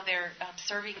out and now they're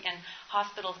serving in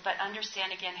hospitals, but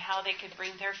understand again how they could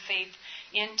bring their faith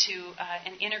into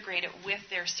and integrate it with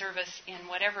their service in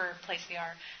whatever place they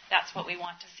are, that's what we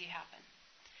want to see happen.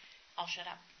 I'll shut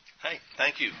up. Hey,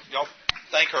 thank you. Y'all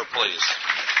thank her, please.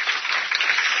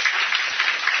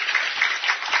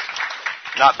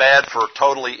 Not bad for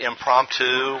totally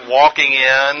impromptu, walking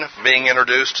in, being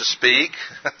introduced to speak.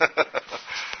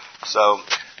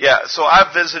 So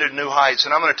I've visited New Heights,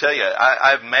 and I'm going to tell you,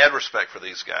 I have mad respect for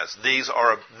these guys.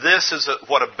 This is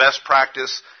what a best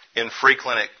practice in free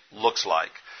clinic looks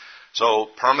like. So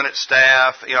permanent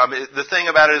staff, the thing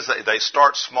about it is they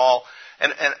start small,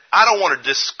 and I don't want to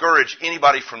discourage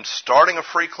anybody from starting a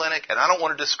free clinic, and I don't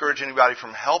want to discourage anybody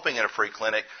from helping in a free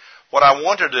clinic. What I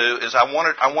want to do is I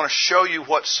want to show you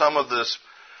what some of this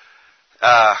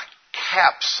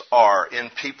caps are in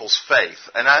people's faith.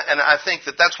 And I think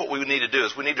that's what we need to do,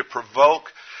 is we need to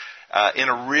provoke in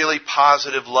a really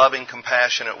positive, loving,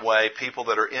 compassionate way people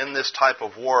that are in this type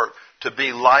of work to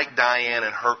be like Diane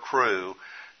and her crew,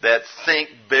 that think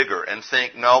bigger and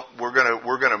think, no,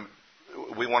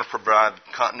 we want to provide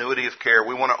continuity of care.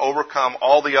 We want to overcome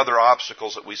all the other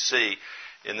obstacles that we see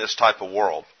in this type of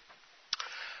world.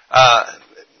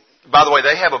 By the way,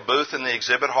 they have a booth in the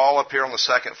exhibit hall up here on the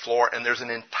 2nd floor, and there's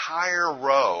an entire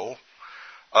row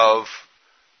of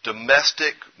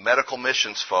domestic medical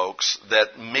missions folks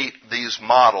that meet these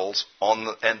models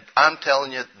and I'm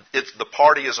telling you, the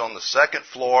party is on the 2nd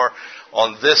floor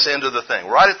on this end of the thing,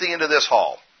 right at the end of this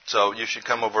hall. So you should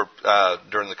come over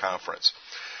during the conference.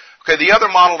 Okay, the other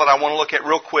model that I want to look at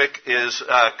real quick is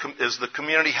the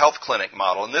community health clinic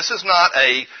model, and this is not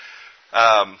a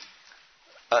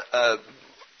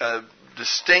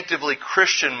distinctively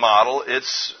Christian model.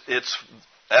 It's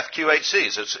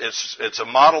FQHCs. It's a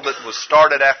model that was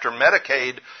started after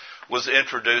Medicaid was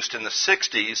introduced in the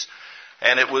 60s,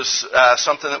 and it was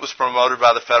something that was promoted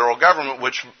by the federal government,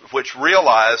 which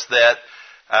realized that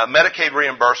Medicaid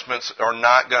reimbursements are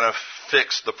not going to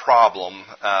fix the problem.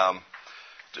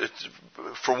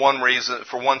 For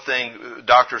one thing,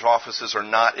 doctors' offices are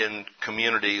not in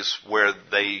communities where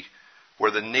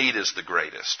the need is the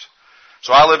greatest.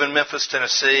 So I live in Memphis,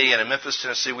 Tennessee, and in Memphis,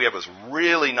 Tennessee, we have this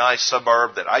really nice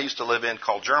suburb that I used to live in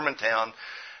called Germantown,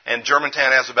 and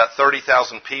Germantown has about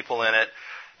 30,000 people in it,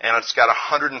 and it's got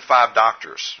 105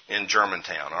 doctors in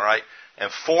Germantown, all right?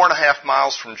 And 4.5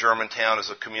 miles from Germantown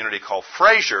is a community called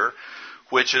Fraser,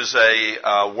 which is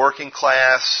a working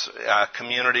class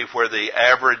community where the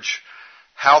average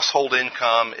household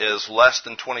income is less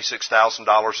than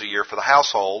 $26,000 a year for the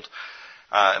household.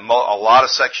 A lot of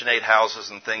Section 8 houses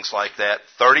and things like that.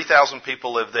 30,000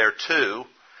 people live there too.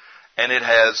 and it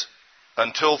has,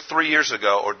 until 4 years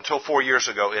ago,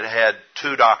 it had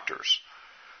 2 doctors.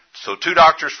 So 2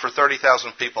 doctors for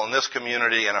 30,000 people in this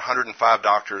community and 105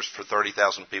 doctors for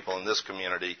 30,000 people in this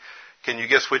community. Can you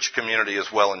guess which community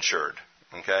is well insured?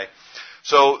 Okay.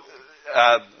 So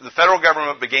the federal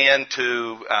government began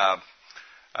to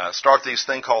start these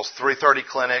thing called 330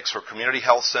 clinics or community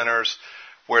health centers,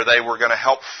 where they were going to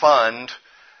help fund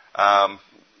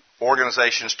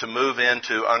organizations to move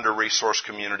into under-resourced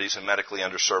communities and medically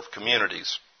underserved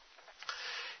communities.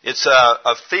 It's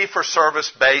a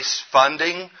fee-for-service based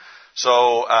funding,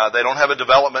 so they don't have a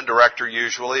development director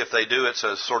usually. If they do, it's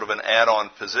a sort of an add-on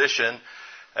position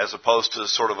as opposed to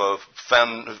sort of a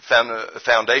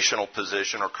foundational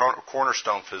position or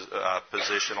cornerstone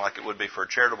position like it would be for a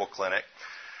charitable clinic.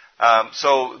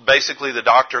 So basically the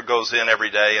doctor goes in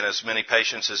every day, and as many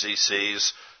patients as he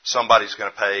sees, somebody's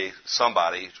going to pay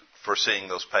somebody for seeing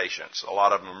those patients. A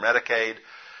lot of them are Medicaid,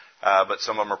 but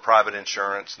some of them are private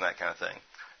insurance and that kind of thing.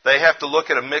 They have to look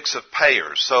at a mix of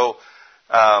payers. So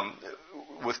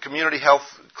with community health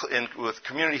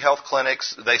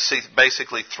clinics, they see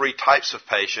basically 3 types of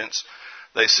patients.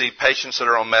 They see patients that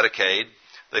are on Medicaid.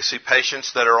 They see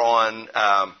patients that are on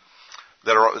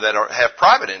have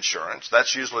private insurance.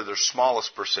 That's usually their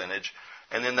smallest percentage.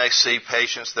 And then they see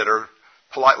patients that are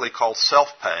politely called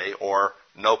self-pay or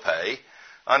no-pay,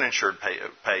 uninsured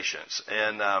patients.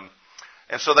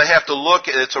 And so they have to look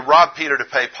at, it's a rob Peter to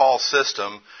pay Paul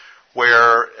system,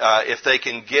 where if they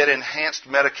can get enhanced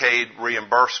Medicaid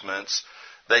reimbursements,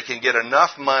 they can get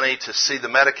enough money to see the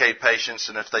Medicaid patients,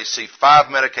 and if they see 5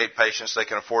 Medicaid patients, they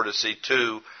can afford to see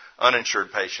 2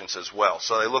 uninsured patients as well.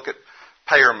 So they look at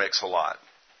payer mix a lot.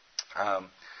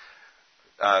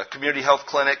 Community health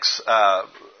clinics are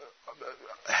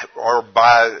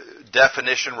by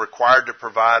definition required to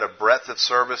provide a breadth of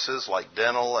services like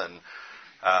dental and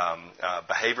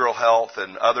behavioral health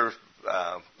and other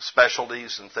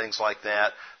specialties and things like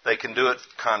that. They can do it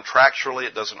contractually.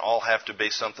 It doesn't all have to be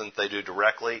something that they do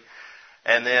directly.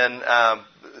 And then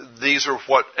these are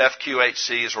what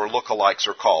FQHCs or lookalikes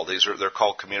are called. They're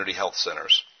called community health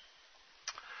centers.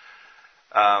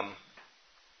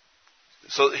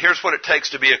 So here's what it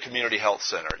takes to be a community health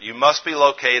center. You must be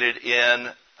located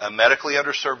in a medically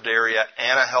underserved area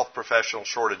and a health professional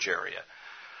shortage area.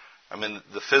 I mean,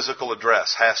 the physical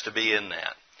address has to be in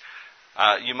that.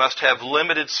 You must have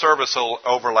limited service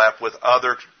overlap with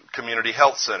other community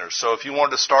health centers. So if you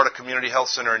wanted to start a community health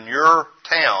center in your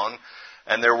town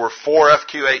and there were 4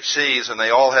 FQHCs and they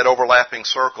all had overlapping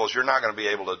circles, you're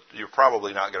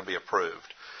probably not going to be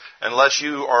approved. Unless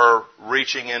you are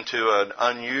reaching into an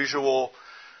unusual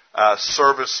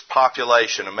service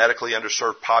population, a medically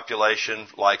underserved population,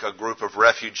 like a group of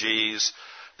refugees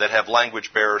that have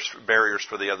language barriers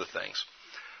for the other things.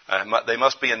 They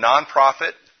must be a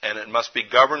nonprofit, and it must be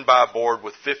governed by a board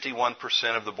with 51%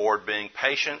 of the board being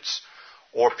patients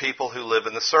or people who live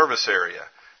in the service area.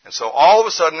 And so all of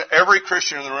a sudden, every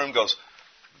Christian in the room goes,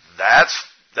 that's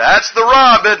the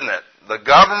rub, isn't it? The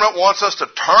government wants us to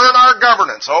turn our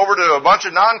governance over to a bunch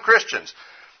of non-Christians.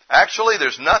 Actually,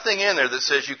 there's nothing in there that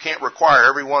says you can't require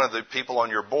every one of the people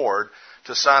on your board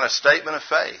to sign a statement of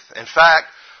faith. In fact,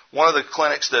 one of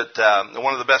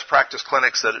the best practice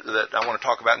clinics that I want to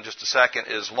talk about in just a second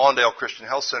is Lawndale Christian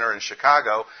Health Center in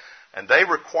Chicago, and they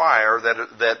require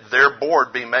that their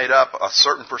board be made up, a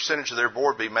certain percentage of their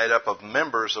board be made up of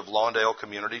members of Lawndale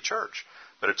Community Church.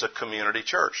 But it's a community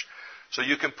church. So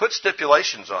you can put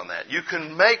stipulations on that. You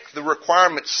can make the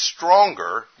requirements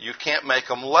stronger. You can't make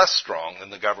them less strong than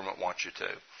the government wants you to.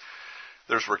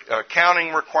 There's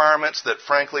accounting requirements that,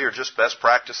 frankly, are just best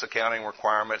practice accounting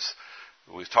requirements.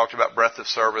 We've talked about breadth of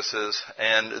services.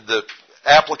 And the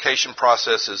application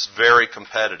process is very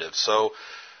competitive. So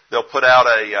they'll put out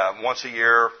once a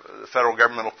year, the federal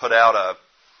government will put out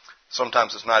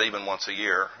sometimes it's not even once a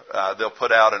year. They'll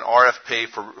put out an RFP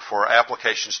for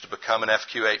applications to become an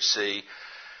FQHC,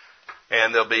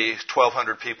 and there'll be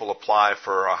 1,200 people apply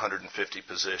for 150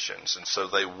 positions. And so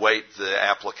they weight the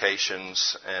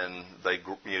applications, and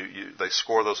they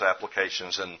score those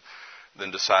applications and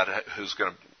then decide who's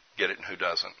going to get it and who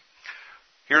doesn't.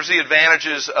 Here's the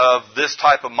advantages of this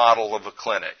type of model of a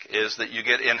clinic, is that you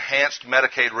get enhanced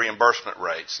Medicaid reimbursement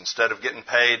rates. Instead of getting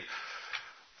paid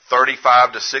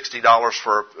 $35 to $60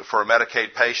 for a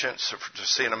Medicaid patient. So to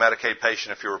seeing a Medicaid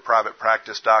patient, if you're a private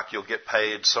practice doc, you'll get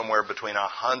paid somewhere between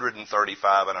 $135 and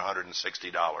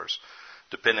 $160,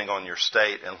 depending on your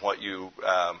state and what you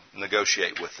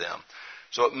negotiate with them.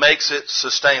 So it makes it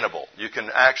sustainable. You can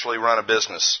actually run a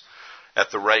business at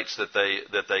the rates that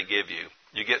they give you.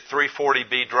 You get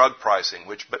 340B drug pricing,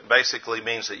 which basically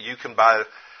means that you can buy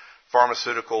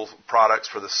pharmaceutical products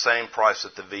for the same price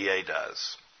that the VA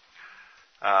does.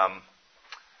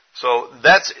 So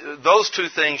those two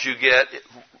things you get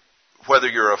whether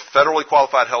you're a federally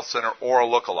qualified health center or a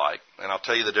lookalike. And I'll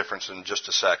tell you the difference in just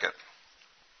a second.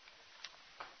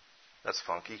 That's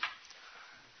funky.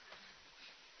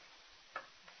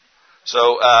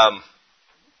 So I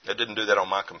didn't do that on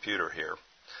my computer here.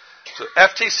 So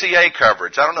FTCA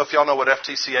coverage. I don't know if y'all know what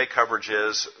FTCA coverage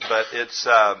is, but it's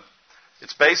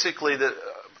basically the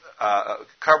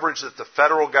coverage that the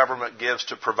federal government gives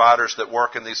to providers that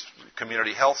work in these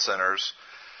community health centers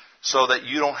so that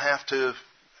you don't have to,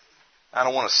 I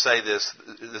don't want to say this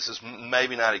is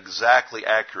maybe not exactly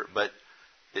accurate, but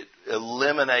it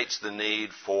eliminates the need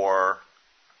for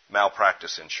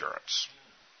malpractice insurance.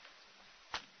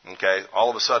 Okay? All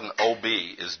of a sudden, OB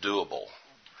is doable.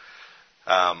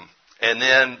 And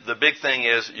then the big thing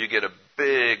is you get a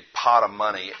big pot of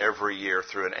money every year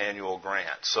through an annual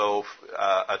grant. So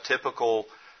a typical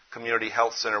community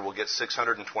health center will get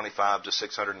 $625,000 to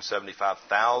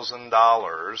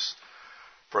 $675,000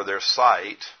 for their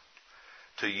site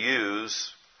to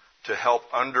use to help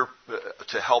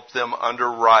them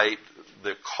underwrite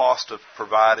the cost of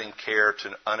providing care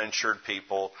to uninsured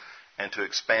people and to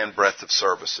expand breadth of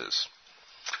services.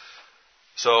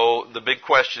 So the big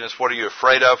question is, what are you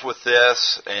afraid of with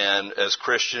this? And as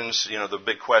Christians, the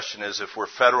big question is, if we're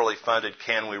federally funded,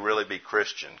 can we really be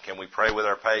Christian? Can we pray with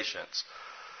our patients?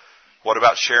 What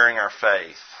about sharing our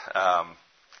faith?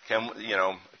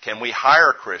 Can we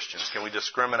hire Christians? Can we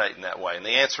discriminate in that way? And the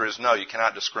answer is no, you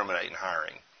cannot discriminate in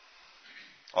hiring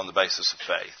on the basis of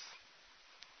faith.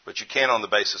 But you can on the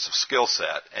basis of skill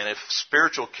set. And if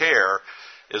spiritual care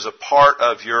is a part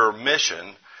of your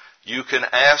mission, you can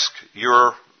ask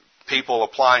your people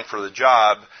applying for the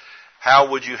job,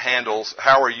 how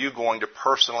are you going to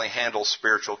personally handle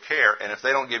spiritual care? And if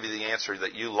they don't give you the answer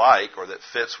that you like or that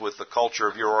fits with the culture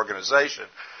of your organization,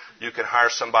 you can hire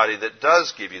somebody that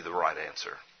does give you the right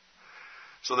answer.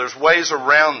 So there's ways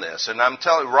around this. And I'm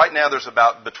telling you, right now there's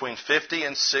about between 50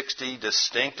 and 60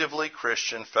 distinctively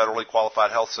Christian federally qualified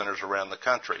health centers around the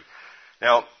country.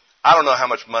 Now, I don't know how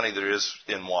much money there is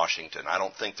in Washington. I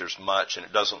don't think there's much, and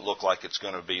it doesn't look like it's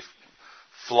going to be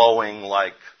flowing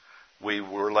like we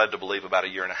were led to believe about a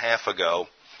year and a half ago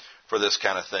for this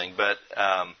kind of thing. But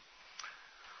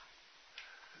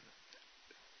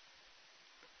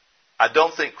I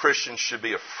don't think Christians should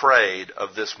be afraid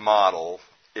of this model.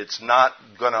 It's not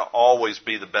going to always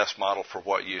be the best model for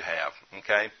what you have.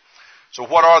 Okay? So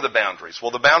what are the boundaries?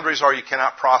 Well, the boundaries are you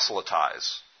cannot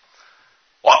proselytize.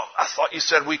 Well, I thought you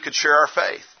said we could share our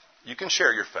faith. You can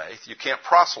share your faith. You can't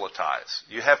proselytize.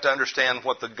 You have to understand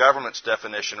what the government's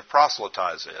definition of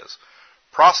proselytize is.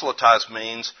 Proselytize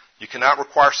means you cannot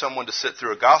require someone to sit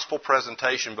through a gospel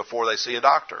presentation before they see a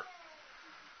doctor.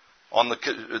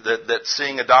 That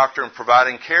seeing a doctor and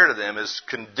providing care to them is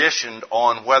conditioned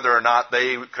on whether or not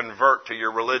they convert to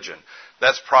your religion.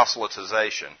 That's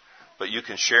proselytization. But you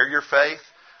can share your faith.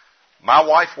 My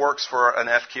wife works for an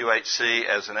FQHC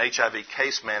as an HIV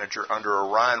case manager under a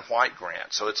Ryan White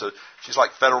grant. So she's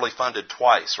like federally funded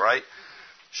twice, right?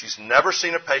 She's never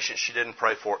seen a patient she didn't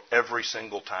pray for every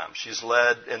single time. She has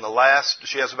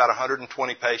about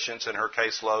 120 patients in her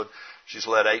caseload. She's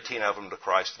led 18 of them to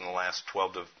Christ in the last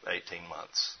 12 to 18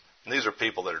 months. And these are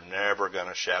people that are never going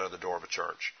to shadow the door of a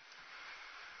church.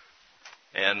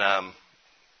 And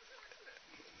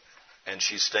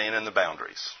she's staying in the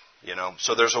boundaries.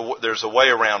 So there's a way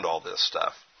around all this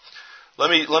stuff.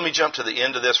 Let me jump to the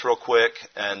end of this real quick,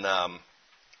 and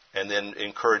then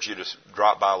encourage you to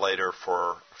drop by later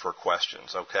for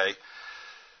questions. Okay.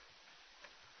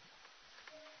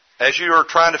 As you are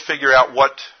trying to figure out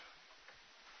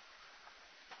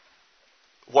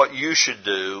what you should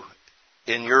do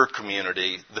in your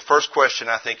community, the first question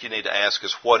I think you need to ask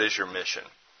is, what is your mission?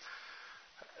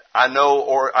 I know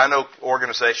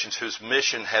organizations whose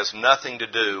mission has nothing to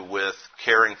do with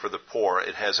caring for the poor.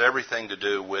 It has everything to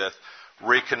do with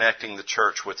reconnecting the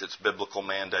church with its biblical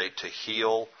mandate to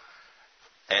heal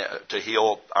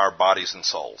our bodies and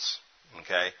souls.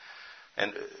 Okay?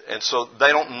 And so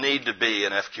they don't need to be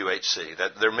an FQHC.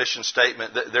 That their mission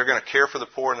statement, they're going to care for the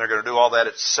poor and they're going to do all that.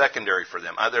 It's secondary for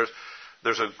them.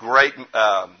 There's a great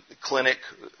clinic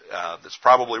that's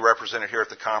probably represented here at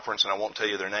the conference, and I won't tell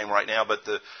you their name right now, but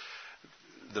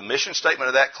the mission statement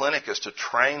of that clinic is to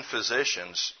train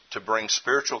physicians to bring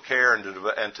spiritual care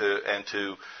and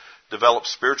to develop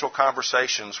spiritual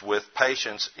conversations with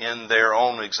patients in their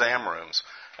own exam rooms.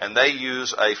 And they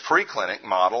use a free clinic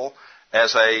model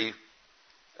as a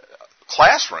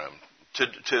classroom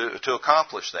to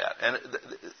accomplish that. And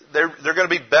they're going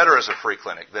to be better as a free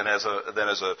clinic than as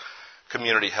a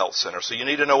community health center. So you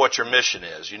need to know what your mission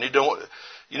is. You need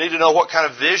to know what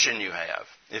kind of vision you have.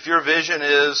 If your vision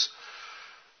is,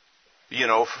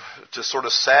 to sort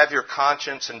of salve your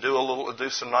conscience and do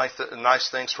some nice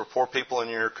things for poor people in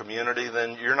your community,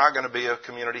 then you're not going to be a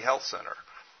community health center.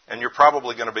 And you're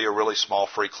probably going to be a really small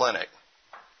free clinic.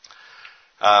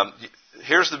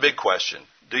 Here's the big question.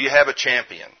 Do you have a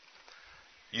champion?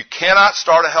 You cannot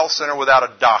start a health center without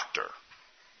a doctor.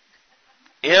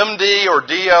 MD or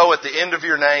DO at the end of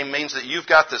your name means that you've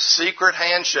got the secret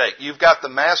handshake. You've got the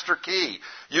master key.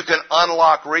 You can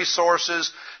unlock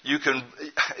resources.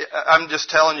 I'm just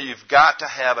telling you, you've got to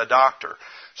have a doctor.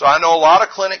 So I know a lot of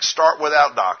clinics start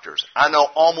without doctors. I know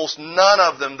almost none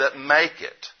of them that make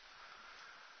it.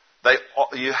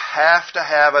 You have to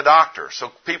have a doctor. So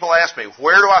people ask me,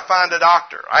 where do I find a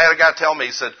doctor? I had a guy tell me,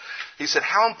 he said,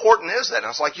 how important is that? And I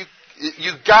was like, you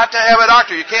got to have a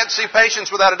doctor. You can't see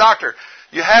patients without a doctor.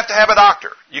 You have to have a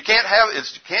doctor. You can't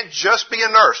just be a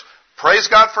nurse. Praise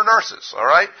God for nurses, all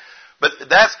right? But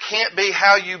that can't be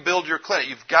how you build your clinic.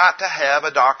 You've got to have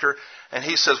a doctor. And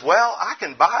he says, well, I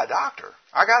can buy a doctor.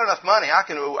 I got enough money. I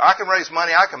can raise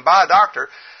money. I can buy a doctor.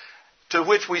 To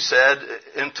which we said,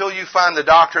 until you find the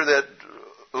doctor that,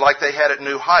 like they had at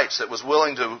New Heights, that was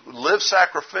willing to live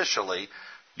sacrificially,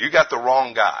 you got the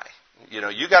wrong guy. You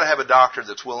got to have a doctor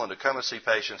that's willing to come and see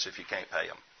patients if you can't pay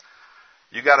them.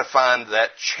 You got to find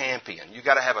that champion. You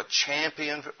got to have a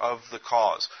champion of the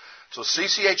cause. So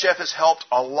CCHF has helped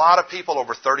a lot of people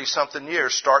over 30-something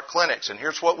years start clinics. And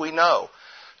here's what we know.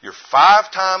 You're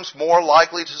 5 times more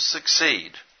likely to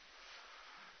succeed.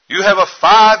 You have a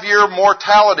 5-year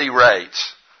mortality rate,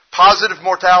 positive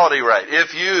mortality rate,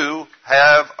 if you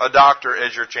have a doctor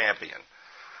as your champion.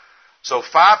 So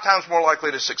 5 times more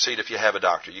likely to succeed if you have a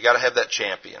doctor. You got to have that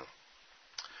champion.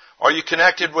 Are you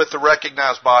connected with the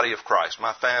recognized body of Christ?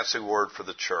 My fancy word for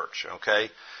the church, okay?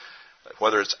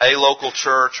 Whether it's a local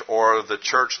church or the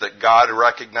church that God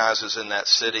recognizes in that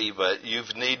city, but you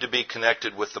need to be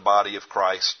connected with the body of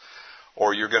Christ,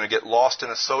 or you're going to get lost in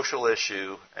a social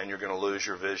issue and you're going to lose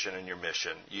your vision and your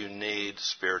mission. You need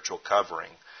spiritual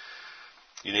covering.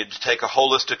 You need to take a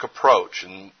holistic approach,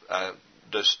 and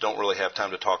just don't really have time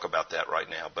to talk about that right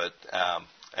now. But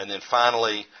and then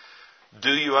finally, do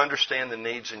you understand the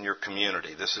needs in your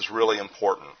community? This is really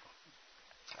important.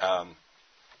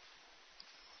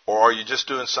 Or are you just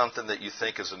doing something that you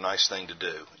think is a nice thing to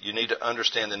do? You need to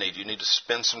understand the need. You need to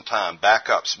spend some time, back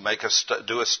up,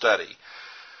 do a study.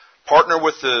 Partner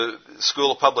with the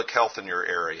School of Public Health in your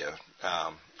area,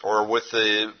 or with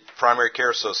the Primary Care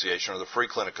Association or the Free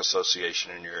Clinic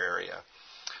Association in your area.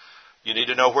 You need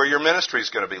to know where your ministry is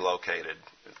going to be located.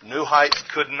 New Heights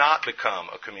could not become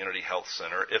a community health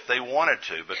center if they wanted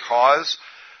to, because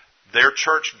their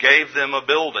church gave them a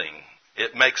building.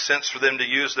 It makes sense for them to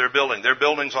use their building. Their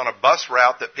building's on a bus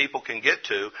route that people can get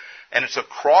to, and it's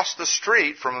across the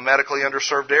street from a medically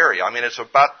underserved area. I mean, it's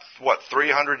about,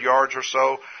 300 yards or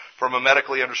so from a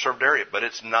medically underserved area, but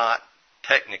it's not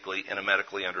technically in a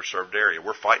medically underserved area.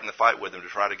 We're fighting the fight with them to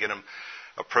try to get them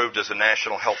approved as a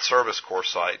National Health Service Corps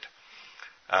site.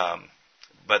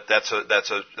 But that's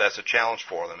a challenge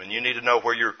for them. And you need to know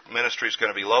where your ministry is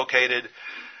going to be located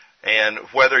and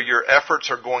whether your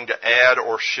efforts are going to add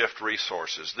or shift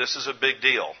resources. This is a big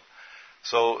deal.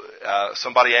 So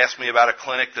somebody asked me about a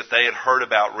clinic that they had heard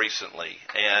about recently.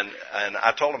 And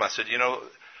I told them, I said,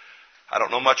 I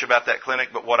don't know much about that clinic,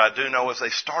 but what I do know is they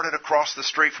started across the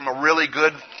street from a really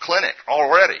good clinic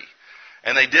already.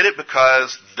 And they did it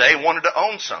because they wanted to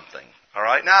own something. All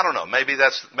right? Now, I don't know. Maybe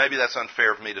that's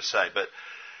unfair for me to say.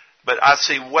 But I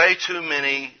see way too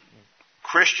many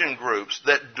Christian groups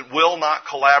that will not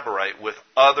collaborate with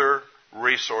other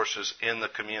resources in the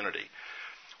community.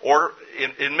 Or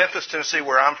in Memphis, Tennessee,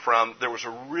 where I'm from, there was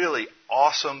a really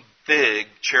awesome, big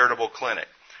charitable clinic.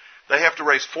 They have to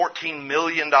raise $14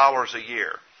 million a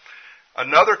year.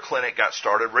 Another clinic got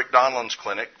started. Rick Donlan's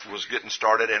clinic was getting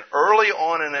started, and early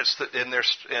on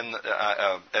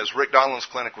as Rick Donlan's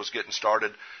clinic was getting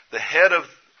started, the head of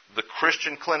the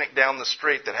Christian clinic down the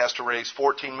street that has to raise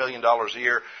 $14 million a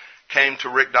year came to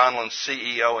Rick Donlan's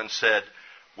CEO and said,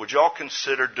 "Would y'all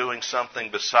consider doing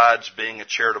something besides being a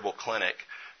charitable clinic?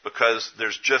 Because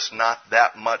there's just not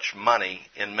that much money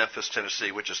in Memphis,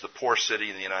 Tennessee, which is the poorest city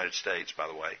in the United States, by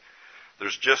the way.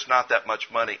 There's just not that much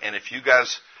money. And if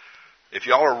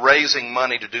y'all are raising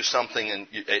money to do something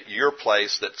at your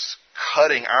place that's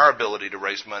cutting our ability to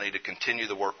raise money to continue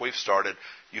the work we've started,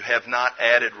 you have not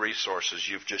added resources.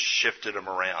 You've just shifted them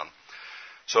around.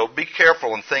 So be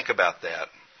careful and think about that.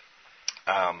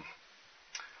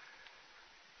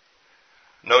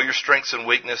 Know your strengths and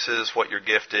weaknesses, what your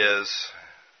gift is,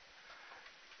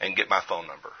 and get my phone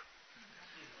number.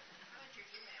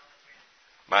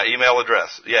 My email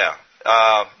address. Yeah.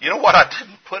 You know what? I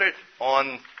didn't put it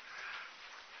on.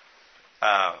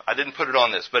 I didn't put it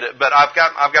on this, but I've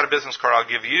got a business card I'll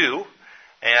give you,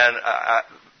 and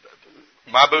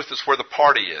my booth is where the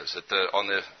party is on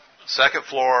the second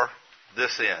floor,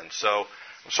 this end. So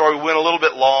I'm sorry we went a little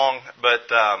bit long, but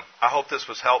I hope this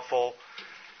was helpful.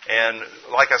 And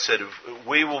like I said,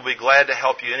 we will be glad to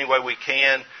help you any way we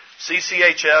can.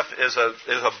 CCHF is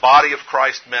a body of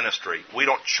Christ ministry. We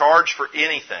don't charge for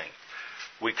anything.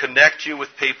 We connect you with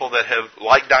people that have,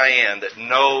 like Diane, that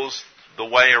knows the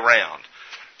way around.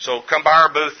 So come by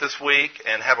our booth this week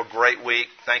and have a great week.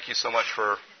 Thank you so much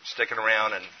for sticking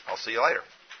around, and I'll see you later.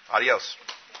 Adios.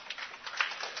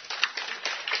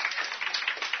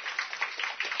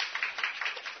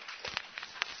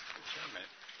 Good job, man.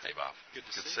 Hey, Bob. Good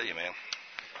to see you, man.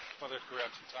 Well, let's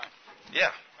grab some time. Yeah.